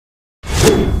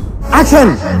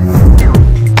Action.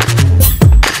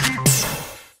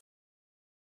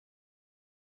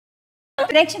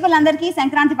 ప్రేక్షకులందరికీ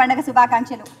సంక్రాంతి పండుగ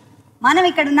శుభాకాంక్షలు. మనం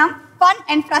ఇక్కడ ఉన్నాం ఫన్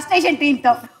అండ్ ఫ్రస్ట్రేషన్ టీమ్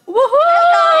తో.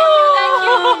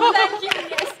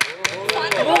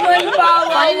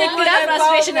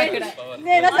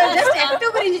 నేను అసలు జస్ట్ F2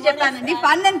 గురించి చెప్పానండి.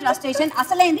 Fun and frustration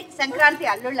అసలైంది Sankranti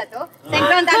అల్లుళ్లతో.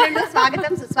 Sankranti అల్లుళ్ళు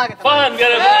స్వాగతం సుస్వాగతం.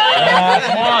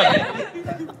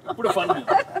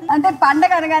 అంటే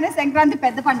పండగ అనగానే సంక్రాంతి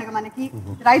పెద్ద పండుగ, మనకి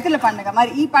రైతుల పండుగ.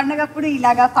 మరి ఈ పండుగప్పుడు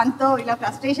ఇలాగా ఫన్ తో ఇలా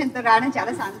ఫ్రస్ట్రేషన్ తో రావడం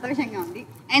చాలా సంతోషంగా ఉంది.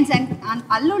 And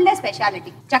అల్లుళ్ళే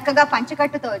speciality. చక్కగా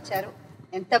పంచకట్టుతో వచ్చారు,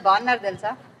 ఎంత బాగున్నారు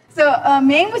తెలుసా. సో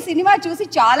మేము సినిమా చూసి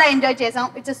చాలా ఎంజాయ్ చేసాం.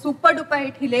 It's super duper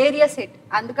hit, hilarious hit.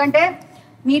 అందుకంటే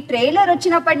మీ ట్రైలర్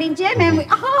వచ్చినప్పటి నుంచే మేము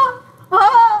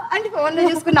అంటే ఫోన్లో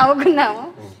చూసుకుని నవ్వుకున్నాము.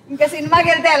 ఇంకా సినిమాకి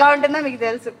వెళ్తే ఎలా ఉంటుందో మీకు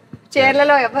తెలుసు.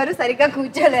 చైర్లలో ఎవరు సరిగ్గా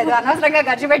కూర్చోలేదు, అనవసరంగా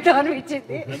ఖర్చు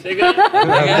పెట్టామనిపించింది.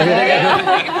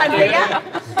 అంతేగా.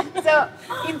 సో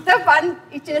ఇంత ఫన్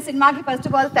ఇచ్చిన సినిమాకి first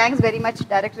of all thanks very much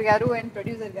director గారు అండ్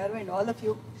ప్రొడ్యూసర్ గారు and all of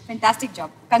you. Fantastic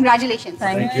job, congratulations.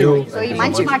 So ఈ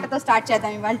మంచి మాటతో స్టార్ట్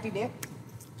చేద్దాం ఇవాళ డే.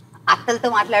 అత్తలతో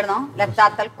మాట్లాడదాం, లేకపోతే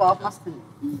అత్తలకు కోపం వస్తుంది.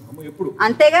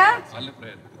 అంతేగా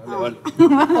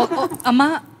అమ్మా,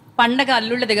 పండగ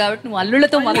అల్లుళ్ళది కాబట్టి నువ్వు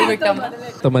అల్లుళ్ళతో మొదలు పెట్టాము.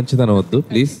 మంచిదన వద్దు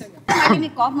ప్లీజ్.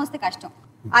 మీకు కోపం వస్తే కష్టం,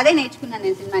 అదే నేర్చుకున్నాను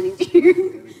నేను సినిమా నుంచి.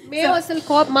 మేము అసలు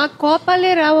మాకు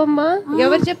కోపాలే రావమ్మా.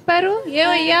 ఎవరు చెప్పారు?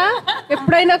 ఏమయ్యా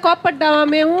ఎప్పుడైనా కోపడ్డావా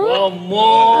మేము?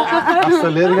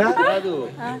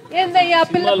 ఏందయ్యా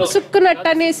పిల్ల పుసుక్కున్నట్టు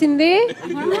అనేసింది,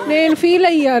 నేను ఫీల్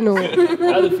అయ్యాను.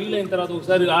 ఫీల్ అయిన తర్వాత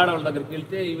ఒకసారి ఆడవాళ్ళ దగ్గరికి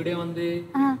వెళ్తే ఈవిడేముంది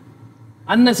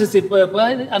unnecessary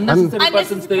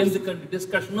persons తో ఎందుకంటే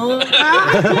డిస్కషన్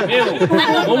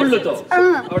మౌళ్ళతో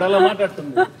ఆవిడ అలా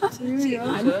మాట్లాడుతుంది.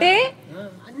 అంటే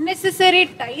అన్నెసెసరీ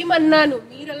టైం అన్నాను,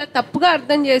 మీరు అలా తప్పుగా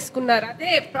అర్థం చేసుకున్నారు.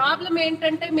 అదే ప్రాబ్లం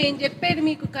ఏంటంటే మేము చెప్పేది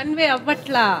మీకు కన్వే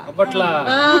అవ్వట్లా.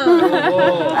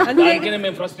 అందుకనే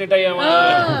మేము ఫ్రస్ట్రేట్ అయ్యామా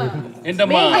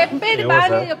ఏంటమ్మా? చెప్పేది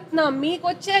బాగానే చెప్తున్నాం, మీకు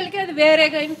వచ్చేళ్ళకి అది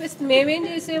వేరేగా వినిపిస్తుంది. మేమేం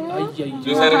చేసాము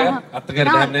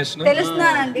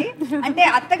తెలుస్తున్నానండి. అంటే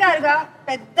అత్తగారుగా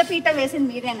పెద్ద పీట వేసింది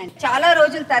మీరేనండి. చాలా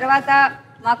రోజుల తర్వాత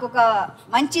మాకు ఒక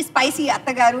మంచి స్పైసీ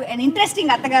అత్తగారు అండ్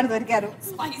ఇంట్రెస్టింగ్ అత్తగారు దొరికారు.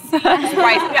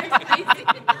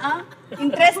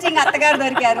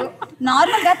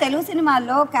 నార్మల్ గా తెలుగు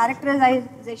సినిమాల్లో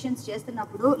క్యారెక్టరైజేషన్స్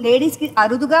చేస్తున్నప్పుడు లేడీస్ కి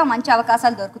అరుదుగా మంచి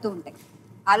అవకాశాలు దొరుకుతూ ఉంటాయి.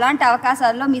 అలాంటి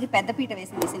అవకాశాల్లో మీది పెద్ద పీట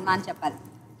వేసింది సినిమా అని చెప్పాలి.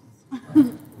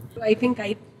 I think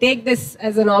I take this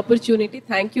as an opportunity.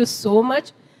 Thank you so much.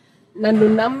 నన్ను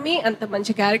నమ్మి అంత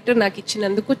మంచి క్యారెక్టర్ నాకు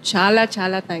ఇచ్చినందుకు చాలా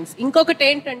చాలా థ్యాంక్స్. ఇంకొకటి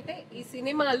ఏంటంటే ఈ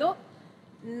సినిమాలో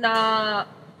నా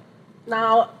నా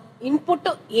ఇన్పుట్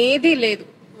ఏదీ లేదు,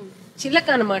 చిలక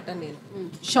అనమాట. నేను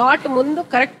షార్ట్ ముందు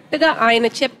కరెక్ట్గా ఆయన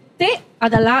చెప్తే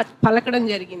అది అలా పలకడం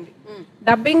జరిగింది.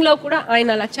 డబ్బింగ్లో కూడా ఆయన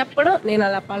అలా చెప్పడం, నేను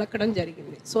అలా పలకడం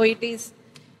జరిగింది. So it is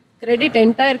credit,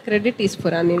 entire credit is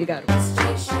for Anil గారు.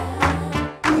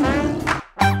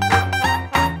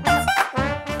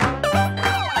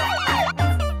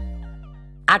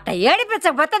 అట్ట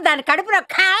ఏడిపించకపోతే దాని కడుపులో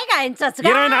కాయ కాయించచ్చు.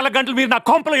 24 గంటలు మీరు నా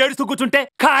కొంపలో ఏడుస్తూ కూర్చుంటే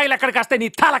కాయలు ఎక్కడికి వస్తాయి నీ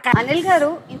తలకాయ. అనిల్ గారు,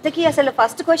 ఇంతకీ అసలు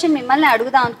ఫస్ట్ క్వశ్చన్ మిమ్మల్ని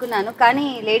అడుగుదాం అనుకున్నాను, కానీ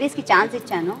లేడీస్ కి ఛాన్స్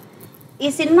ఇచ్చాను. ఈ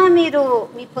సినిమా మీరు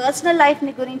మీ పర్సనల్ లైఫ్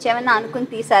ని గురించి ఏమైనా అనుకుని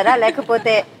తీసారా,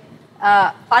 లేకపోతే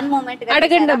ఫన్ మూమెంట్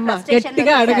అడగండి అమ్మా,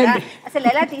 గట్టిగా అడగండి. అసలు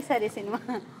ఎలా తీసారు ఈ సినిమా?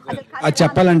 అది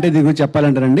చెప్పాలంటే దీని గురించి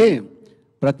చెప్పాలంటారండి,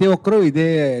 ప్రతి ఒక్కరూ ఇదే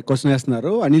క్వశ్చన్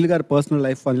వేస్తున్నారు. అనిల్ గారి పర్సనల్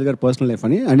లైఫ్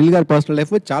అని. అనిల్ గారి పర్సనల్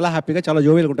లైఫ్ చాలా హ్యాపీగా, చాలా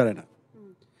జోవియల్గా ఉంటారు ఆయన.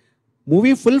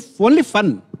 Movie full only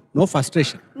fun, no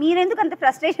frustration. మీరెందుకు అంత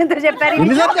ఫ్రస్ట్రేషన్ తో చెప్పారు?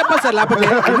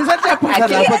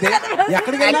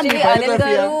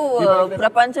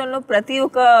 ప్రపంచంలో ప్రతి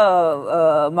ఒక్క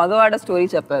మగవాడ స్టోరీ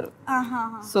చెప్పారు.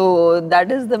 So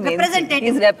that is the main, he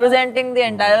is representing the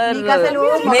entire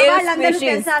male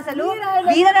species. అసలు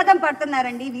వీరరథం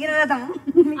పడుతున్నారండి, వీరరథం.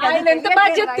 ఆయన ఎంత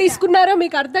బాధ్యత తీసుకున్నారో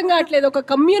మీకు అర్థం కావట్లేదు. ఒక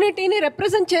కమ్యూనిటీని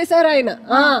రిప్రజెంట్ చేశారు ఆయన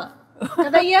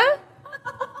కదయ్యా.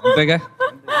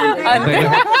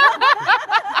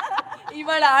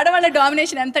 ఇవాళ ఆడవాళ్ళ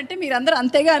డామినేషన్ ఎంత అంటే మీరందరూ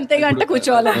అంతేగా అంటే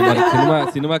కూర్చోవాలి.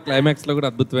 సినిమా క్లైమాక్స్ లో కూడా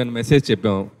అద్భుతమైన మెసేజ్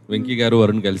చెప్పాము. వెంకీ గారు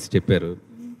వరుణ్ కలిసి చెప్పారు,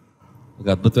 ఒక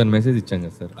అద్భుతమైన మెసేజ్ ఇచ్చాం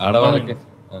కదా సార్ ఆడవాళ్ళకి.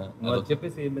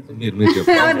 చెప్పేసి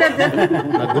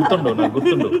నాకు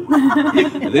గుర్తుండు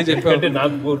అదే చెప్పాను,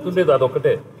 నాకు గుర్తుండేది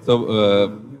అదొక్కటే. సో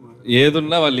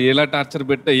ఏదున్నా వాళ్ళు ఎలా టార్చర్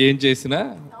పెట్టా, ఏం చేసినా,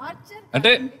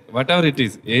 అంటే వాట్ ఎవర్ ఇట్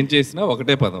ఈస్, ఏం చేసినా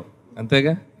ఒకటే పదం,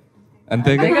 అంతేగా.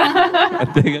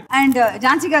 అండ్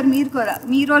ఝాన్సీ గారు, మీరు కూడా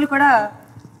మీ రోల్ కూడా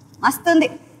మస్తుంది.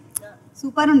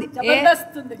 సూపర్ ఉంది,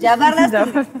 జబర్దస్త్ ఉంది.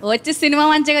 వచ్చి సినిమా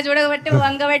మంచిగా చూడబట్టి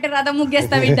వంగబెట్టి రథం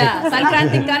ముగ్గేస్తా బిడ్డ.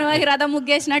 సంక్రాంతికి కనుమకి రథం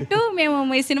ముగ్గేసినట్టు మేము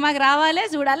మీ సినిమాకి రావాలి,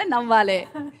 చూడాలి, నవ్వాలి.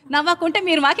 నవ్వకుంటే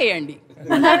మీరు మాకేయండి.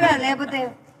 లేకపోతే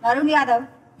వరుణ్ యాదవ్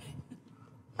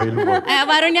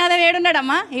వరుణ్ యాదవ్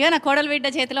ఏడున్నాడమ్మా? ఇక నా కోడలు బిడ్డ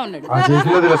చేతిలో ఉన్నాడు.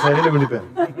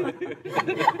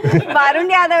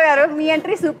 వరుణ్ యాదవ్ గారు మీ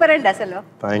ఎంట్రీ సూపర్ అండి అసలు.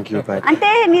 అంటే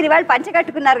మీరు ఇవాళ పంచ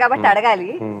కట్టుకున్నారు కాబట్టి అడగాలి,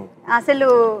 అసలు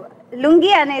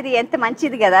లుంగి అనేది ఎంత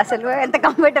మంచిది కదా, అసలు ఎంత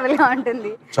కంఫర్టబుల్ గా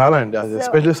ఉంటుంది. చాలా అండి,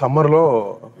 ఎస్పెషల్లీ సమ్మర్ లో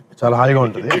చాలా హాయిగా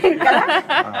ఉంటుంది.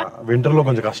 వింటర్ లో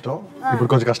కొంచెం కష్టం, ఇప్పుడు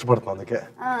కొంచెం కష్టపడుతుంది, అందుకే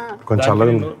కొంచెం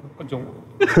చల్లగా ఉంది, కొంచెం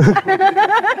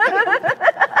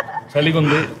చలిగా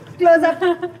ఉంది. క్లోజ్ అప్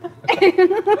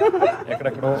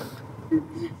ఎక్కడెక్కడో.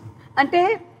 అంటే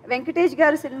వెంకటేష్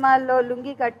గారు సినిమాల్లో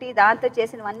లుంగి కట్టి దాంతో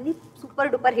చేసినవన్నీ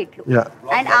సూపర్ డూపర్ హిట్లు.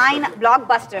 అండ్ ఆయన బ్లాక్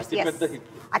బస్టర్స్,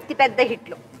 అతి పెద్ద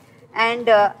హిట్లు. అండ్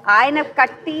ఆయన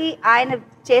కట్టి ఆయన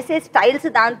చేసే స్టైల్స్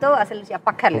దాంతో అసలు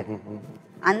చెప్పక్కర్లేదు,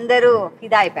 అందరూ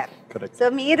ఫిదా అయిపోయారు. సో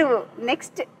మీరు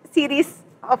నెక్స్ట్ సిరీస్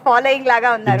ఫాలోయింగ్ లాగా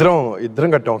ఉన్నారు. ఇద్దరం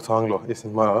కట్టాం ఒక సాంగ్ లో ఈ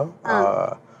సినిమాలో,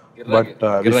 but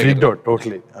we freaked out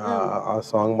totally. ఆ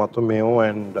సాంగ్ మొత్తం మేము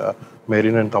అండ్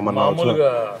మెరీన్ అండ్ తమన్నా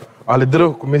వాళ్ళిద్దరూ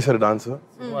కుమ్మేశారు డాన్స్,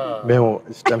 మేము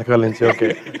వెనకాల నుంచి ఓకే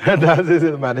డాన్స్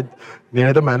చేసేది మేనేజ్,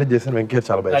 నేనైతే మేనేజ్ చేశాను. వెంకయ్య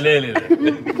చాలా బాగా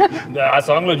ఆ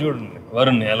సాంగ్ లో చూడండి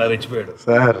వరుణ్ ఎలా రెచ్చిపోయాడు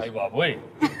సార్. బాబోయ్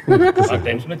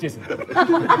టెన్షన్ వచ్చేసింది.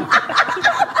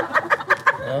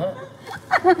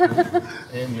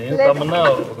 నేను తమన్నా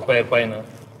ఒక పైన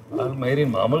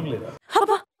మెహరీన్ మామూలుగా లేదా.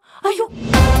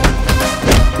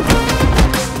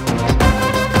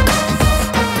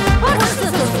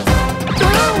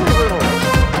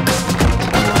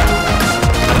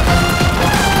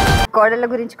 కోడళ్ళ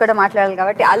గురించి కూడా మాట్లాడాలి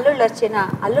కాబట్టి, అల్లుళ్ళు వచ్చిన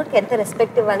అల్లుడికి ఎంత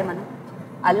రెస్పెక్ట్ ఇవ్వాలి మనం?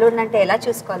 అల్లుడిని అంటే ఎలా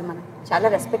చూసుకోవాలి మనం? చాలా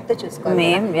రెస్పెక్ట్ తో చూసుకోవాలి.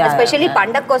 ఎస్పెషల్లీ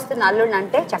పండగకు వస్తున్న అల్లుడిని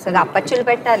అంటే చక్కగా అప్పచ్చులు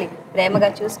పెట్టాలి, ప్రేమగా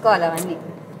చూసుకోవాలి. అవన్నీ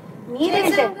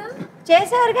మీరేంటే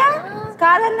చేసారుగా,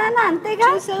 కాదన్నా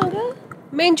అంతేగా.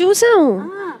 మేము చూసాము,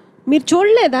 మీరు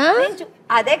చూడలేదా?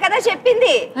 అదే కదా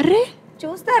చెప్పింది. అరే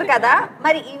చూస్తారు కదా,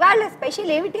 మరి ఇవాళ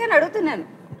స్పెషల్ ఏమిటి అని అడుగుతున్నాను.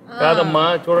 కాదమ్మా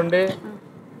చూడండి,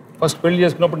 ఫస్ట్ పెళ్లి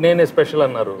చేసుకున్నప్పుడు నేనే స్పెషల్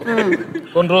అన్నారు,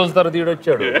 కొన్ని రోజుల తర్వాత ఈడు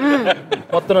వచ్చాడు,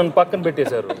 మొత్తం నన్ను పక్కన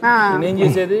పెట్టేశారు. నేనేం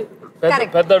చేసేది?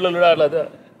 పెద్దవాళ్ళు అలా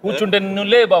కూర్చుంటే నువ్వు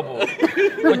లే బాబు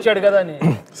వచ్చాడు కదా అని.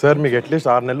 సార్ మీకు అట్లీస్ట్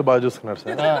 6 నెలలు బాగా చూసుకున్నారు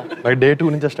సార్. నాకు డే 2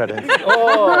 నుంచే స్టార్ట్ అయింది.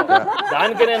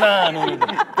 దానికేనా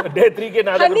డే 3కే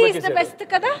నా దగ్గర వచ్చేసారు. బెస్ట్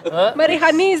కదా మరి,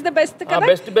 హనీ ఇస్ ద బెస్ట్ కదా.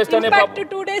 బెస్ట్ అనే పాప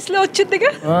 2 days లో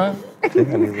వచ్చిందిగా.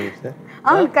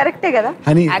 అవును కరెక్టే కదా.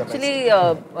 యాక్చువల్లీ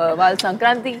వాళ్ళు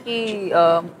సంక్రాంతికి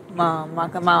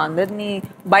మా అందరినీ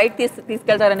బయట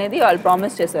తీసుకెళ్తారనేది వాళ్ళు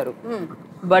ప్రామిస్ చేశారు.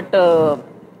 బట్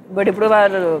ఇప్పుడు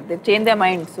వాళ్ళు చేంజ్ దే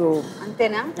మైండ్. సో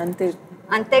అంతేనా?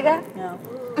 అంతేగా.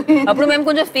 అప్పుడు మేము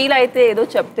కొంచెం ఫీల్ అయితే ఏదో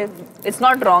చెప్తే ఇట్స్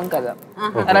నాట్ రాంగ్ కదా,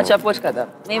 అలా చెప్పొచ్చు కదా.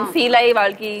 మేము ఫీల్ అయ్యి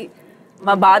వాళ్ళకి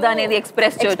మా బాధ అనేది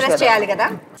ఎక్స్ప్రెస్ చేయాలి కదా.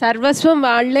 సర్వస్వం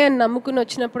వాళ్ళే అని నమ్ముకుని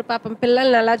వచ్చినప్పుడు పాపం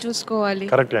పిల్లల్ని అలా చూసుకోవాలి.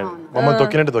 కరెక్ట్ అండి, మమ్మల్ని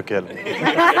తొక్కినట్టు తొక్కేయాలి.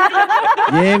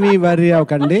 ఏమీ వరి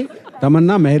అవ్వకండి,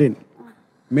 తమన్నా మెహరీన్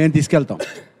మేము తీసుకెళ్తాం.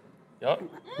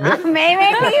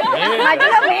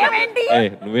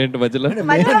 నువ్వేంటి మధ్యలో?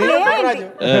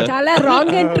 చాలా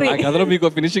రాంగ్ ఎంట్రీ. కథలో మీకు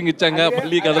ఫినిషింగ్ ఇచ్చాంగా,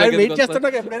 మళ్ళీ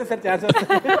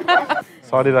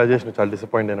సారీ రాజేష్, నువ్వు చాలా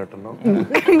disappoint అయినట్టున్నావు.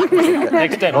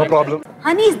 No problem.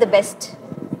 Honey is the best.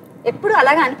 ఎప్పుడు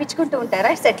అలాగా అనిపించుకుంటూ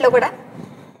ఉంటారా సెట్ లో కూడా?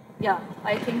 Yeah,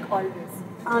 I think always.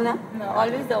 అవునా?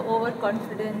 Always the over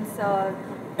confidence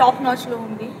top notch లో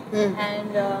ఉంది.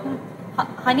 అండ్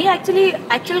హనీ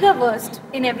యాక్చువల్గా worst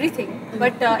in everything,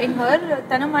 but in her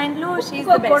తన మైండ్ లో షీ ఇస్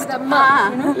ద బెస్ట్.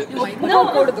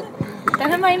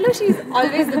 తన మైండ్ లో she is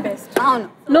always the best. అవును.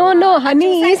 No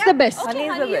honey is the best.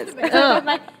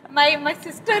 My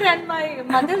sister and my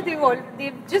mother,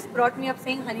 they've just brought me up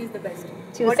saying Honey is the best.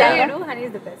 Whatever you do, Honey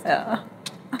is the best.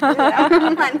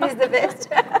 Honey is the best.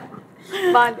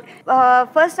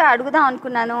 First అడుగుదాం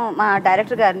అనుకున్నాను మా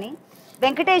director గారిని.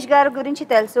 వెంకటేష్ గారి గురించి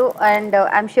తెలుసు and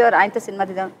I'm sure ఆయనతో cinema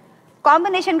తీద్దాం.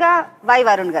 కాంబినేషన్గా వై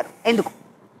వరుణ్ గారు ఎందుకు?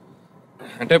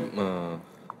 అంటే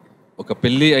ఒక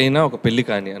పెళ్లి అయినా ఒక పెళ్లి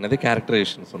కానీ అనేది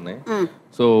క్యారెక్టరైజేషన్స్ ఉన్నాయి.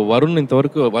 సో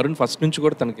వరుణ్ ఫస్ట్ నుంచి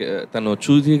కూడా తను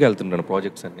చూసిగా వెళ్తున్నాడు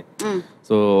ప్రాజెక్ట్స్ అన్ని.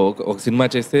 సో ఒక సినిమా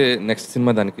చేస్తే నెక్స్ట్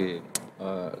సినిమా దానికి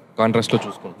కాంట్రాస్ట్ లో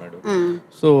చూసుకుంటున్నాడు.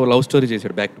 సో లవ్ స్టోరీ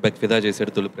చేశాడు, బ్యాక్ టు బ్యాక్ ఫిదా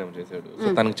చేశాడు, తొలి ప్రేమ చేశాడు. సో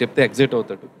తనకు చెప్తే ఎగ్జైట్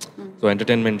అవుతాడు. సో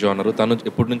ఎంటర్టైన్మెంట్ జోనర్, తను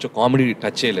ఎప్పటి నుంచో కామెడీ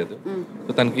టచ్ చేయలేదు. సో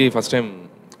తనకి ఫస్ట్ టైం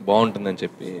బాగుంటుందని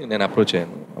చెప్పి నేను అప్రోచ్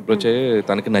అయ్యి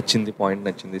తనకి నచ్చింది, పాయింట్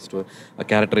నచ్చింది, స్టోరీ ఆ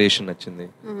క్యారెక్టరైజేషన్ నచ్చింది.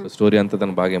 సో స్టోరీ అంతా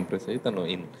తను బాగా ఇంప్రెస్ అయ్యి తను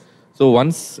సో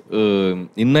వన్స్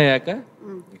ఇన్ అయ్యాక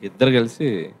ఇద్దరు కలిసి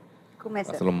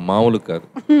అసలు మామూలు కాదు.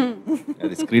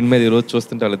 అది స్క్రీన్ మీద ఈరోజు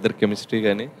చూస్తుంటే వాళ్ళిద్దరు కెమిస్ట్రీ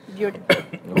కానీ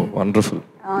వండర్ఫుల్.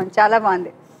 చాలా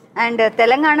బాగుంది. అండ్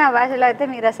తెలంగాణ భాషలో అయితే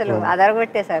మీరు అసలు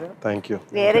అదరగొట్టేశారు.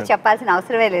 వేరే చెప్పాల్సిన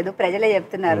అవసరమే లేదు, ప్రజలే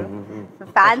చెప్తున్నారు.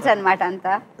 ఫ్యాన్స్ అన్నమాట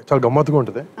అంతా. చాలా గమ్మత్తుగా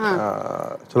ఉంటుంది.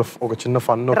 చాలా ఒక చిన్న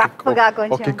ఫన్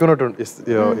ఒక కిక్ ఉన్నట్టు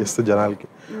ఇస్తుంది జనాలకి.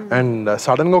 అండ్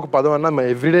సడన్ గా ఒక పదం అన్నా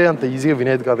ఎవ్రీడే అంత ఈజీగా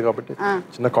వినేది కాదు కాబట్టి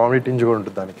చిన్న కామెడీ టింజ్ కూడా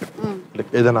ఉంటుంది దానికి.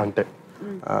 లైక్ ఏదైనా అంటే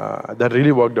that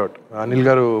really worked out. Anil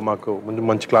గారు మాకు ముందు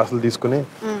మంచి క్లాసులు తీసుకుని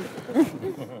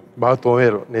బాగా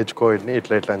తోమేరు, నేర్చుకోవద్ని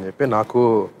ఇట్లా ఇట్లా అని చెప్పి నాకు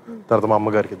తర్వాత మా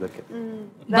అమ్మగారికి ఇద్దరికి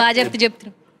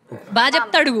బాగా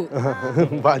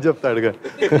చెప్తాడు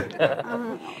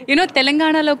యూనో.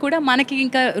 తెలంగాణలో కూడా మనకి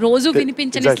ఇంకా రోజు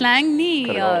వినిపించని స్లాంగ్ ని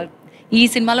ఈ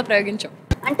సినిమాలో ప్రయోగించాం.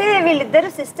 అంటే వీళ్ళిద్దరు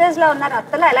సిస్టర్స్ లా ఉన్నారు,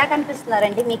 అత్తలా ఎలా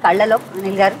కనిపిస్తున్నారండి మీ కళ్ళలో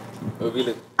అనిల్ గారు?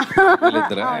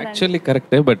 యాక్చువల్లీ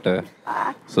కరెక్టే, బట్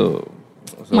సో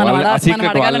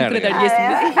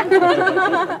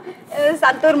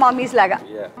సంతూర్ మామీస్ లాగా.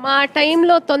 మా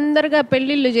టైంలో తొందరగా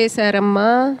పెళ్లిళ్ళు చేశారమ్మా,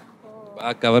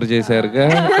 బాగా కవర్ చేశారుగా.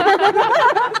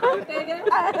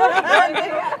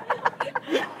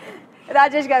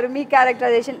 రాజేష్ గారు మీ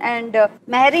క్యారెక్టరైజేషన్ అండ్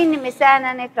మెహరీన్ మిస్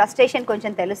అనే ఫ్రస్ట్రేషన్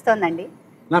కొంచెం తెలుస్తోందండి.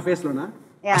 నా ఫేస్ లోనా?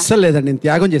 అస్సలు లేదండి, నేను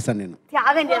త్యాగం చేశాను.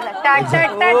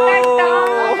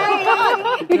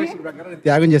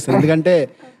 త్యాగం చేస్తాను ఎందుకంటే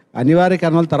అనివార్య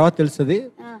కారణాల తర్వాత తెలుస్తుంది.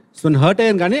 సో నేను హర్ట్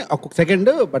అయ్యాను కానీ ఒక్కొక్క సెకండ్,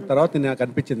 బట్ తర్వాత నాకు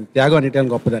అనిపించింది త్యాగం అనేటి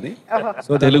గొప్పదని.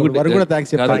 సో తెలుగు కూడా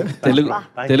థ్యాంక్స్ చెప్పాలి.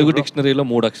 తెలుగు డిక్షనరీలో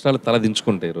 3 అక్షరాలు తల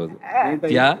దించుకుంటాయి ఈరోజు.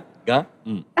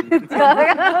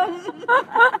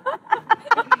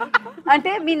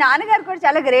 అంటే మీ నాన్నగారు కూడా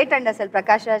చాలా గ్రేట్ అండి అసలు,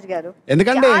 ప్రకాష్ రాజ్ గారు.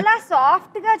 ఎందుకంటే చాలా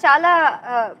సాఫ్ట్ గా, చాలా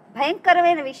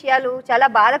భయంకరమైన విషయాలు, చాలా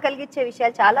బాధ కలిగించే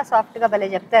విషయాలు చాలా సాఫ్ట్ గా భలే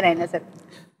చెప్తారు ఆయన అసలు.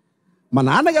 మా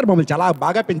నాన్నగారు మమ్మల్ని చాలా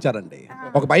బాగా పెంచారండి.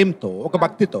 ఒక భయంతో, ఒక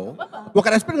భక్తితో, ఒక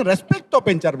రెస్పెక్ట్ తో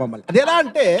పెంచారు మమ్మల్ని. అది ఎలా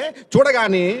అంటే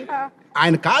చూడగానే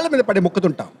ఆయన కాళ్ళ మీద పడి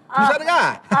మొక్కుతుంటాం, చూసారుగా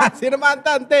సినిమా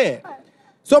అంతా అంతే.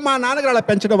 సో మా నాన్నగారు అలా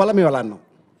పెంచడం వల్ల మేము అలా అన్నాం.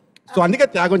 సో అందుకే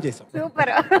త్యాగం చేసాం.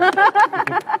 సూపర్.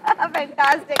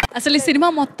 అసలు ఈ సినిమా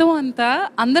మొత్తం అంతా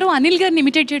అందరూ అనిల్ గారిని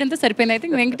ఇమిటేట్ చేయడంతో సరిపోయింది. అయితే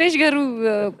వెంకటేష్ గారు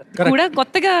కూడా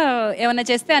కొత్తగా ఏమైనా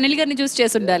చేస్తే అనిల్ గారిని చూసి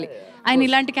చేసి ఉండాలి. ఆయన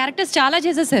ఇలాంటి క్యారెక్టర్స్ చాలా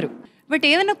చేసేసారు, బట్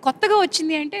ఏదైనా కొత్తగా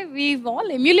వచ్చింది అంటే వీ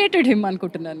ఆల్ ఎమ్యులేటెడ్ హిమ్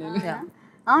అనుకుంటున్నాను నేను.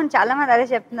 అవును, చాలా మంది అదే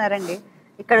చెప్తున్నారండి.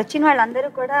 ఇక్కడ వచ్చిన వాళ్ళందరూ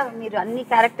కూడా మీరు అన్ని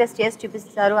క్యారెక్టర్స్ చేసి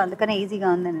చూపిస్తారు, అందుకనే ఈజీగా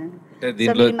ఉందని.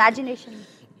 ఇమాజినేషన్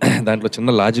దాంట్లో చిన్న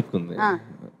లాజిక్ ఉంది.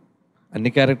 అన్ని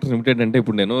క్యారెక్టర్స్ ఇమిటేట్ అంటే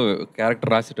ఇప్పుడు నేను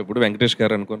క్యారెక్టర్ రాసేటప్పుడు వెంకటేష్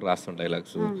గారు అనుకుని రాస్తాను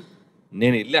డైలాగ్స్.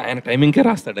 నేను వెళ్ళి ఆయన టైమింగ్కే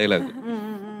రాస్తా డైలాగ్.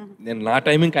 నేను నా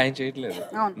టైమింగ్ ఆయన చేయట్లేదు,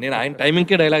 నేను ఆయన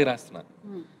టైమింగ్కే డైలాగ్ రాస్తున్నా.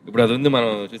 ఇప్పుడు అది ఉంది, మనం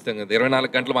చూస్తాం కదా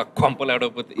 24 గంటలు మాకు కొంపలు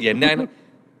ఆడకపోతే, ఇవన్నీ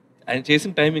ఆయన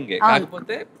చేసిన టైమింగే.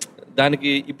 కాకపోతే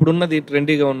దానికి ఇప్పుడున్నది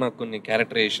ట్రెండీగా ఉన్న కొన్ని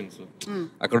క్యారెక్టరైజేషన్స్,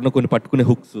 అక్కడ ఉన్న కొన్ని పట్టుకునే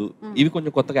హుక్స్, ఇవి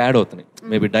కొంచెం కొత్తగా యాడ్ అవుతున్నాయి.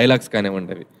 మేబీ డైలాగ్స్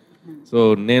కానివ్వండి అవి. సో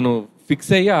నేను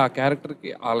ఫిక్స్ అయ్యి ఆ క్యారెక్టర్కి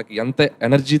వాళ్ళకి ఎంత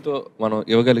ఎనర్జీతో మనం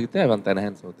ఇవ్వగలిగితే అవి అంత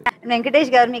ఎన్హాన్స్ అవుతాయి.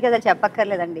 వెంకటేష్ గారు మీకు అసలు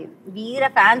చెప్పక్కర్లేదండి, వీర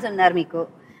ఫ్యాన్స్ ఉన్నారు మీకు.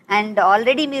 అండ్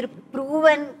ఆల్రెడీ మీరు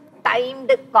ప్రూవెన్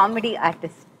టైమ్డ్ కామెడీ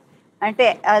ఆర్టిస్ట్. అంటే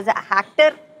as a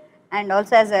actor and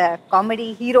also as a comedy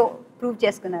hero prove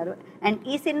చేసుకున్నారు. అండ్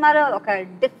ఈ సినిమాలో ఒక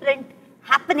డిఫరెంట్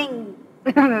హ్యాపెనింగ్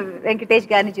వెంకటేష్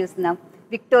గారిని చూస్తున్నాం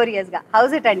విక్టోరియస్ గా.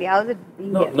 హౌస్ ఇట్ అండి, హౌస్ ఇట్?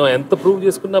 నో, ఎంత ప్రూవ్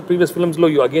చేసుకున్నా ప్రీవియస్ ఫిల్మ్స్ లో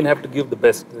you again have to give the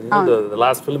best. The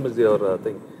last film is your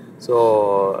thing. So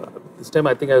this time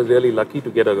I think I was really lucky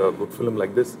to get a good film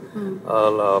like this.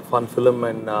 Fun film,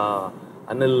 and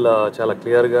Anil చాలా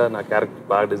clear గా నా character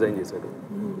బాగా design చేశాడు.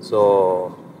 So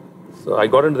I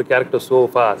got into the character so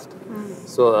fast.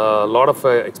 So a lot of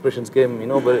expressions came,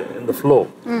 in the flow.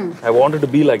 I wanted to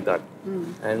be like that.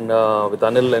 And with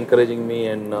Anil encouraging me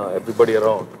and everybody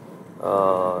around,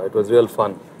 it was real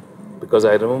fun. Because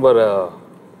I remember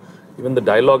even the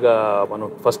dialogue,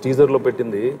 first teaser lo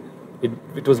pettindi,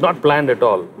 it was not planned at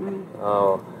all.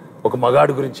 ఒక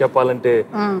మగాడు గురించి చెప్పాలంటే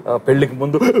పెళ్లికి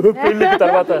ముందు, పెళ్లికి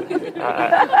తర్వాత.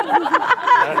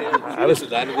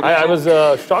 I was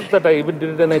shocked that I even did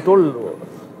it, and I told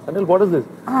Anil, what is this?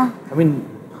 I mean,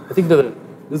 I think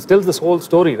this tells this whole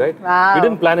story, right? Wow. We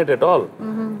didn't plan it at all,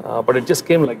 but it just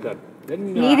came like that. Then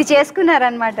మీరు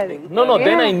చేసుకున్నారన్నమాట అది. No,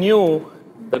 then I knew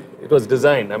that it was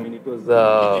designed. I mean, it was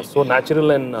so natural,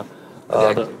 and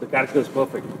the character is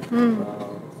perfect.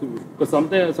 Because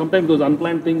sometimes those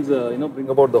unplanned things, bring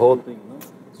about the whole thing,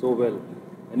 so well.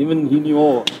 And even he knew,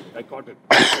 I caught it.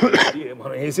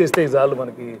 మనం వేసేస్తే చాలు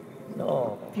మనకి.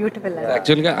 Beautiful.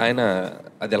 యాక్చువల్గా ఆయన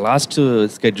అది last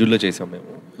స్కెడ్యూల్లో చేసాం మేము.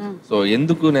 So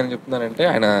ఎందుకు నేను చెప్తున్నానంటే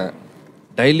ఆయన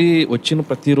డైలీ వచ్చిన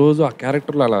ప్రతిరోజు ఆ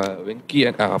క్యారెక్టర్లో అలా వెంకీ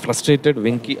ఫ్రస్ట్రేటెడ్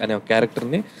వెంకీ అనే ఒక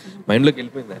క్యారెక్టర్ని మైండ్లోకి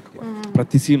వెళ్ళిపోయింది ఆయనకి.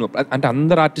 ప్రతి సీను అంటే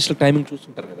అందరు ఆర్టిస్టుల టైమింగ్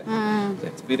చూస్తుంటారు కదా,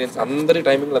 ఎక్స్పీరియన్స్ అందరి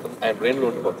టైమింగ్ ఆయన బ్రెయిన్లో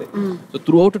ఉండిపోతాయి. సో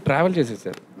త్రూ అవుట్ ట్రావెల్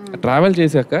చేసేసారు. ట్రావెల్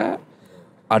చేశాక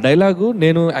ఆ డైలాగు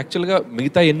నేను యాక్చువల్గా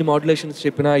మిగతా ఎన్ని మాడ్యులేషన్స్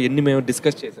చెప్పినా ఎన్ని మేము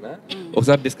డిస్కస్ చేసినా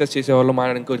ఒకసారి డిస్కస్ చేసేవాళ్ళం, మా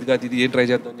ఇంకో ఇది కాదు ఇది ఏం ట్రై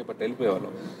చేద్దాం అని చెప్పి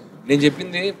వెళ్ళిపోయేవాళ్ళం. నేను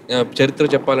చెప్పింది చరిత్ర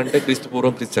చెప్పాలంటే క్రీస్తు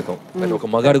పూర్వం క్రీస్తు శకం, ఒక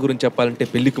మగాడి గురించి చెప్పాలంటే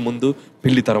పెళ్లికి ముందు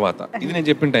పెళ్లి తర్వాత, ఇది నేను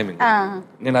చెప్పిన టైమింగ్.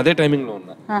 నేను అదే టైమింగ్ లో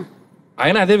ఉన్నా,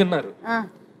 ఆయన అదే విన్నారు.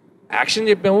 యాక్షన్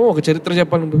చెప్పాము, ఒక చరిత్ర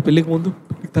చెప్పాలంటే పెళ్లికి ముందు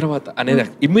పెళ్లికి తర్వాత అనేది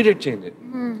ఇమ్మీడియట్ చేంజ్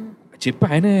చెప్పి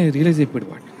ఆయన రియలైజ్ అయిపోయాడు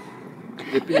వాటి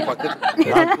I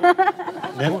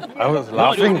was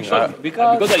laughing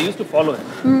because I used to follow him.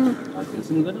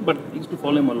 But I used to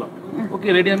follow him a lot. Okay,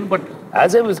 ready, but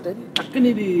as I was telling, akkani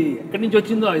idi ekkadi nunchi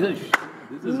vachinదో I said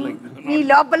this is like ఈ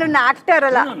లోపల ఉన్న actor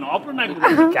అలా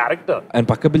character. ఆయన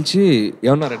పక్క పిలిచి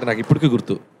ఏమన్నారంటే నాకు ఇప్పటికీ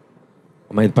గుర్తు,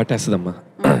 అమ్మా ఇది పట్టేస్తుందమ్మా,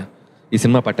 ఈ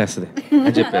సినిమా పట్టేస్తుంది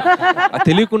అని చెప్పారు. అది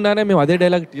తెలియకుండానే మేము అదే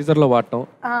డైలాగ్ టీజర్లో వాడటం.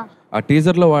 ఆ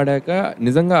టీజర్లో వాడాక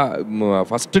నిజంగా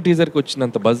ఫస్ట్ టీజర్కి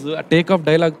వచ్చినంత బజ్ ఆ టేక్ ఆఫ్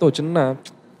డైలాగ్తో చిన్న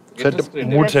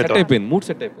మూడ్ సెట్ అయిపోయింది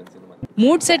సినిమా.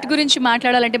 మూడ్ సెట్ గురించి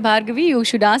మాట్లాడాలంటే Bhargavi you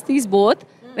should ask these both.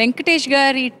 Venkatesh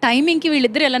గారి టైమింగ్ కి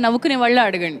వీళ్ళిద్దరు ఎలా నవ్వుకునే వాళ్ళు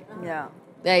అడగండి.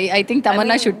 I think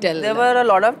Tamanna should tell. There were a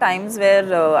lot of times where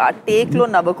take lo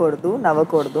navakuddu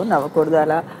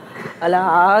అలా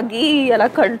ఆగి అలా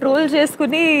కంట్రోల్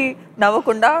చేసుకుని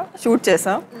నవ్వకుండా షూట్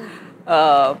చేసాం.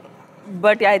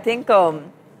 బట్ ఐ థింక్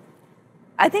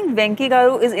వెంకీ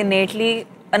గారు is innately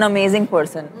an amazing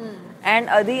person. And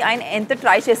అది ఆయన ఎంత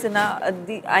ట్రై చేసినా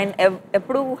అది ఆయన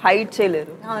ఎప్పుడు హైడ్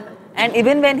చేయలేరు. And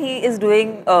even when he is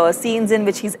doing scenes in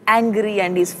which he's angry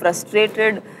and he's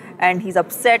frustrated and he's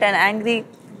upset and angry,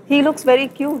 he looks very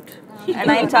cute.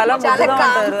 And ఆయన చాలా ముద్దుగా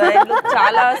ఉంటారు, ఆయన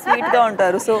చాలా స్వీట్గా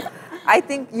ఉంటారు. So I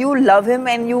think you love him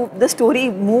and the story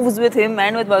moves with him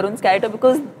and with Varun's character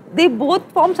because they both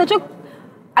form such a,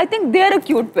 I think they are a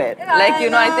cute pair. Like, you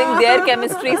know, I think their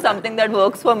chemistry is something that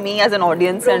works for me as an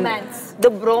audience. Bromance. And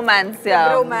the bromance,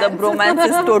 the bromance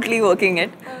is totally working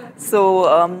it. So,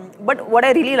 but what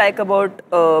I really like about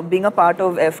being a part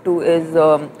of F2 is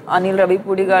Anil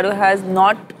Ravipudi garu has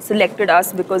not selected us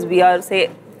because we are,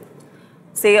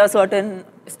 say a certain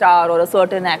star or a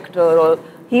certain actor, or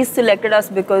he's selected us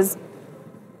because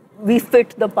we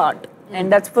fit the part, and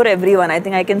that's for everyone. I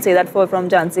think I can say that from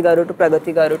Jhansi garu to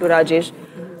Pragati garu to Rajesh.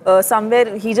 Somewhere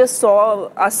he just saw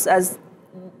us as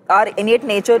our innate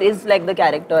nature is like the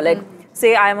character. Like,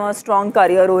 say I'm a strong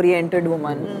career-oriented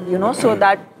woman, you know, so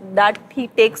that he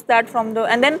takes that from the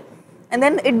and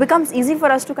then it becomes easy for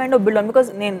us to kind of build on because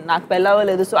నాకు పెళ్ళి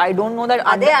అవ్వలేదు, so I don't know that.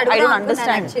 I don't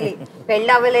understand. Actually,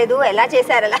 పెళ్ళి అవ్వలేదు ఎలా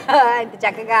చేశారు అలా ఇంత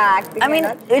చక్కగా acting. I mean,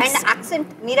 and accent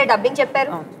మీరే డబ్బింగ్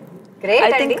చెప్పారు. Great. I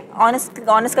think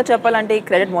honest గా చెప్పాలంటే ఈ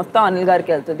క్రెడిట్ మొత్తం అనిల్ గారికి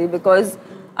వెళ్తుంది బికాజ్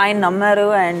ఆయన నమ్మారు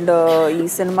అండ్ ఈ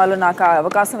సినిమాలో నాకు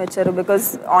అవకాశం ఇచ్చారు. బికాజ్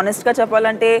ఆనెస్ట్ గా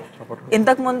చెప్పాలంటే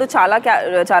ఇంతకు ముందు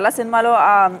చాలా సినిమాలో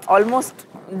ఆల్మోస్ట్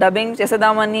డబ్బింగ్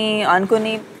చేసేద్దామని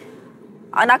అనుకుని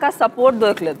నాకు ఆ సపోర్ట్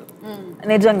దొరకలేదు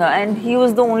నిజంగా. And he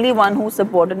was the only one who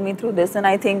supported me through this. And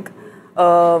I think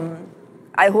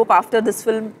I hope after this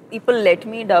film people let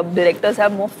me dub. Directors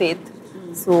have more faith.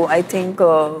 So I think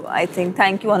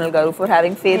thank you Anil garu for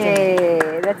having faith in me.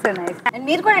 That's so nice. And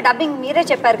మీరు కూడా dubbing మీరే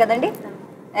చెప్పారు కదండి,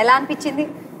 ఎలా అనిపించింది?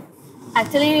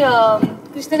 Actually,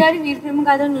 Krishna Gari Veerprema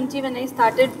Gadar nunchi when I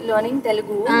started learning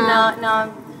Telugu, na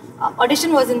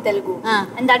audition was in Telugu,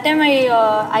 and that time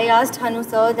I asked Hanu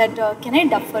sir that can I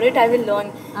dub for it? I will learn.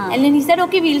 And then he said,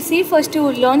 okay, we'll see. First you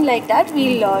learn like that,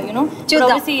 we'll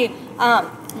obviously.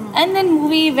 And then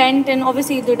movie went, and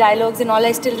obviously the dialogues and all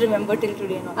I still remember till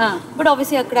today. But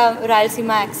obviously akkada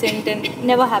Rayalaseema accent and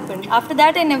never happened. After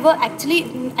that I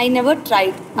never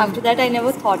tried. After that I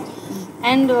never thought.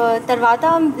 And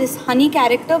tarvata this Honey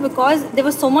character, because there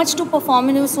was so much to perform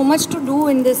and there was so much to do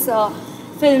in this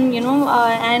film,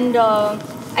 and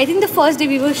I think the first day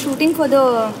we were shooting for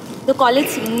the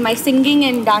college scene, my singing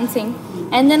and dancing.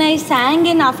 And then I sang,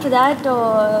 and after that,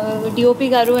 DOP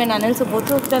Garu and Anil, so both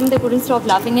of them, they couldn't stop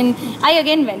laughing, and I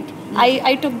again went.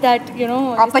 I took that,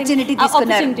 opportunity. I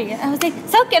was like,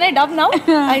 sir, can I dub now?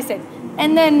 I said.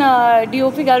 And then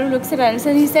DOP Garu looks at Anil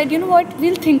and he said, you know what,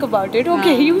 we'll think about it.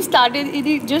 Okay, you started, it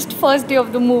is just first day of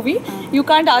the movie, you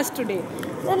can't ask today.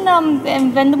 Then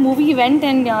and when the movie went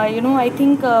and I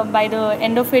think by the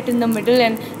end of it in the middle,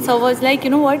 and so was like,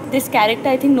 what, this character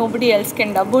I think nobody else can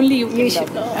dub, only you can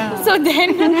dub. So then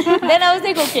I was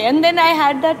like, okay. And then I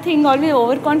had that thing always,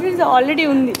 overconfidence already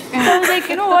undi. So I was like,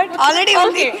 what? Already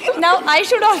okay. Now I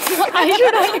should also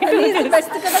do this.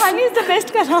 Honey is the best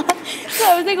kada. So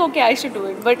I was like, okay, I should do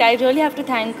it. But I really have to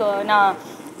thank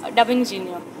dubbing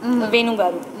engineer, Venu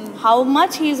Garu. How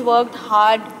much he's worked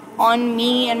hard on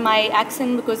me and my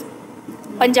accent, because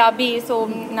Punjabi, so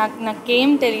nakem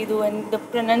telidu, and the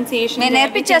pronunciation. నేను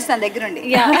నేర్పించేస్తాను దగ్గరుండి.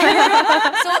 Yeah.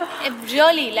 So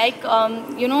really, like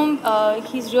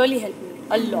he's really helped me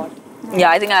a lot. Yeah,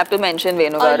 I think I have to mention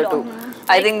Venu Garu too.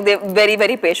 I think they're very,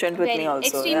 very patient with me also.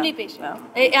 Extremely patient.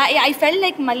 I felt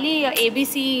like Malli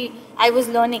ABC I was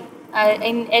learning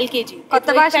in LKG. కొత్త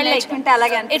భాష నేర్చుకుంటే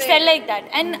అలాగే It felt like that,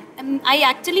 and I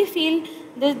actually feel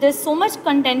there's so much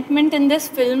contentment in this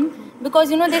film, because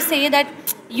they say that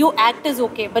you act is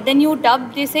okay, but then you dub,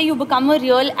 they say you become a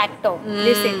real actor.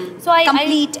 They say so.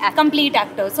 Complete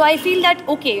actor. So I feel that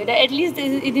okay, at least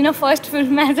in a first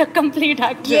film as a complete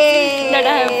actor. That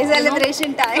I have celebration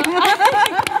time.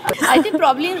 I think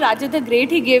probably in Raja the Great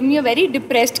he gave me a very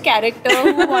depressed character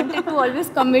who wanted to always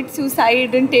commit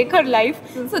suicide and take her life.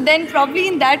 So then probably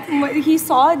in that he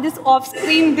saw this off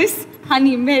screen, this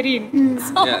honey Mehreen.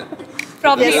 So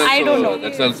probably I don't know.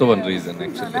 That's also one reason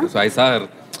actually. So I saw her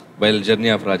while Journey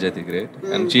of Raja the Great,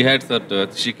 and she had that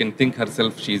she can think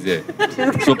herself she's a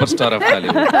superstar of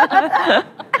Hollywood.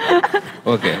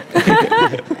 Okay.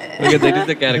 Okay, that is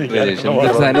the characterization.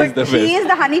 That's is the best. She is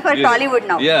the honey for Tollywood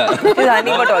now. Yeah. She's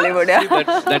honey for Tollywood, yeah. See,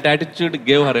 that attitude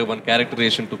gave her one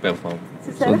characterization to perform.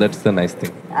 So that's the nice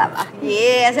thing.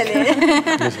 అసలు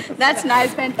that's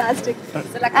nice, fantastic.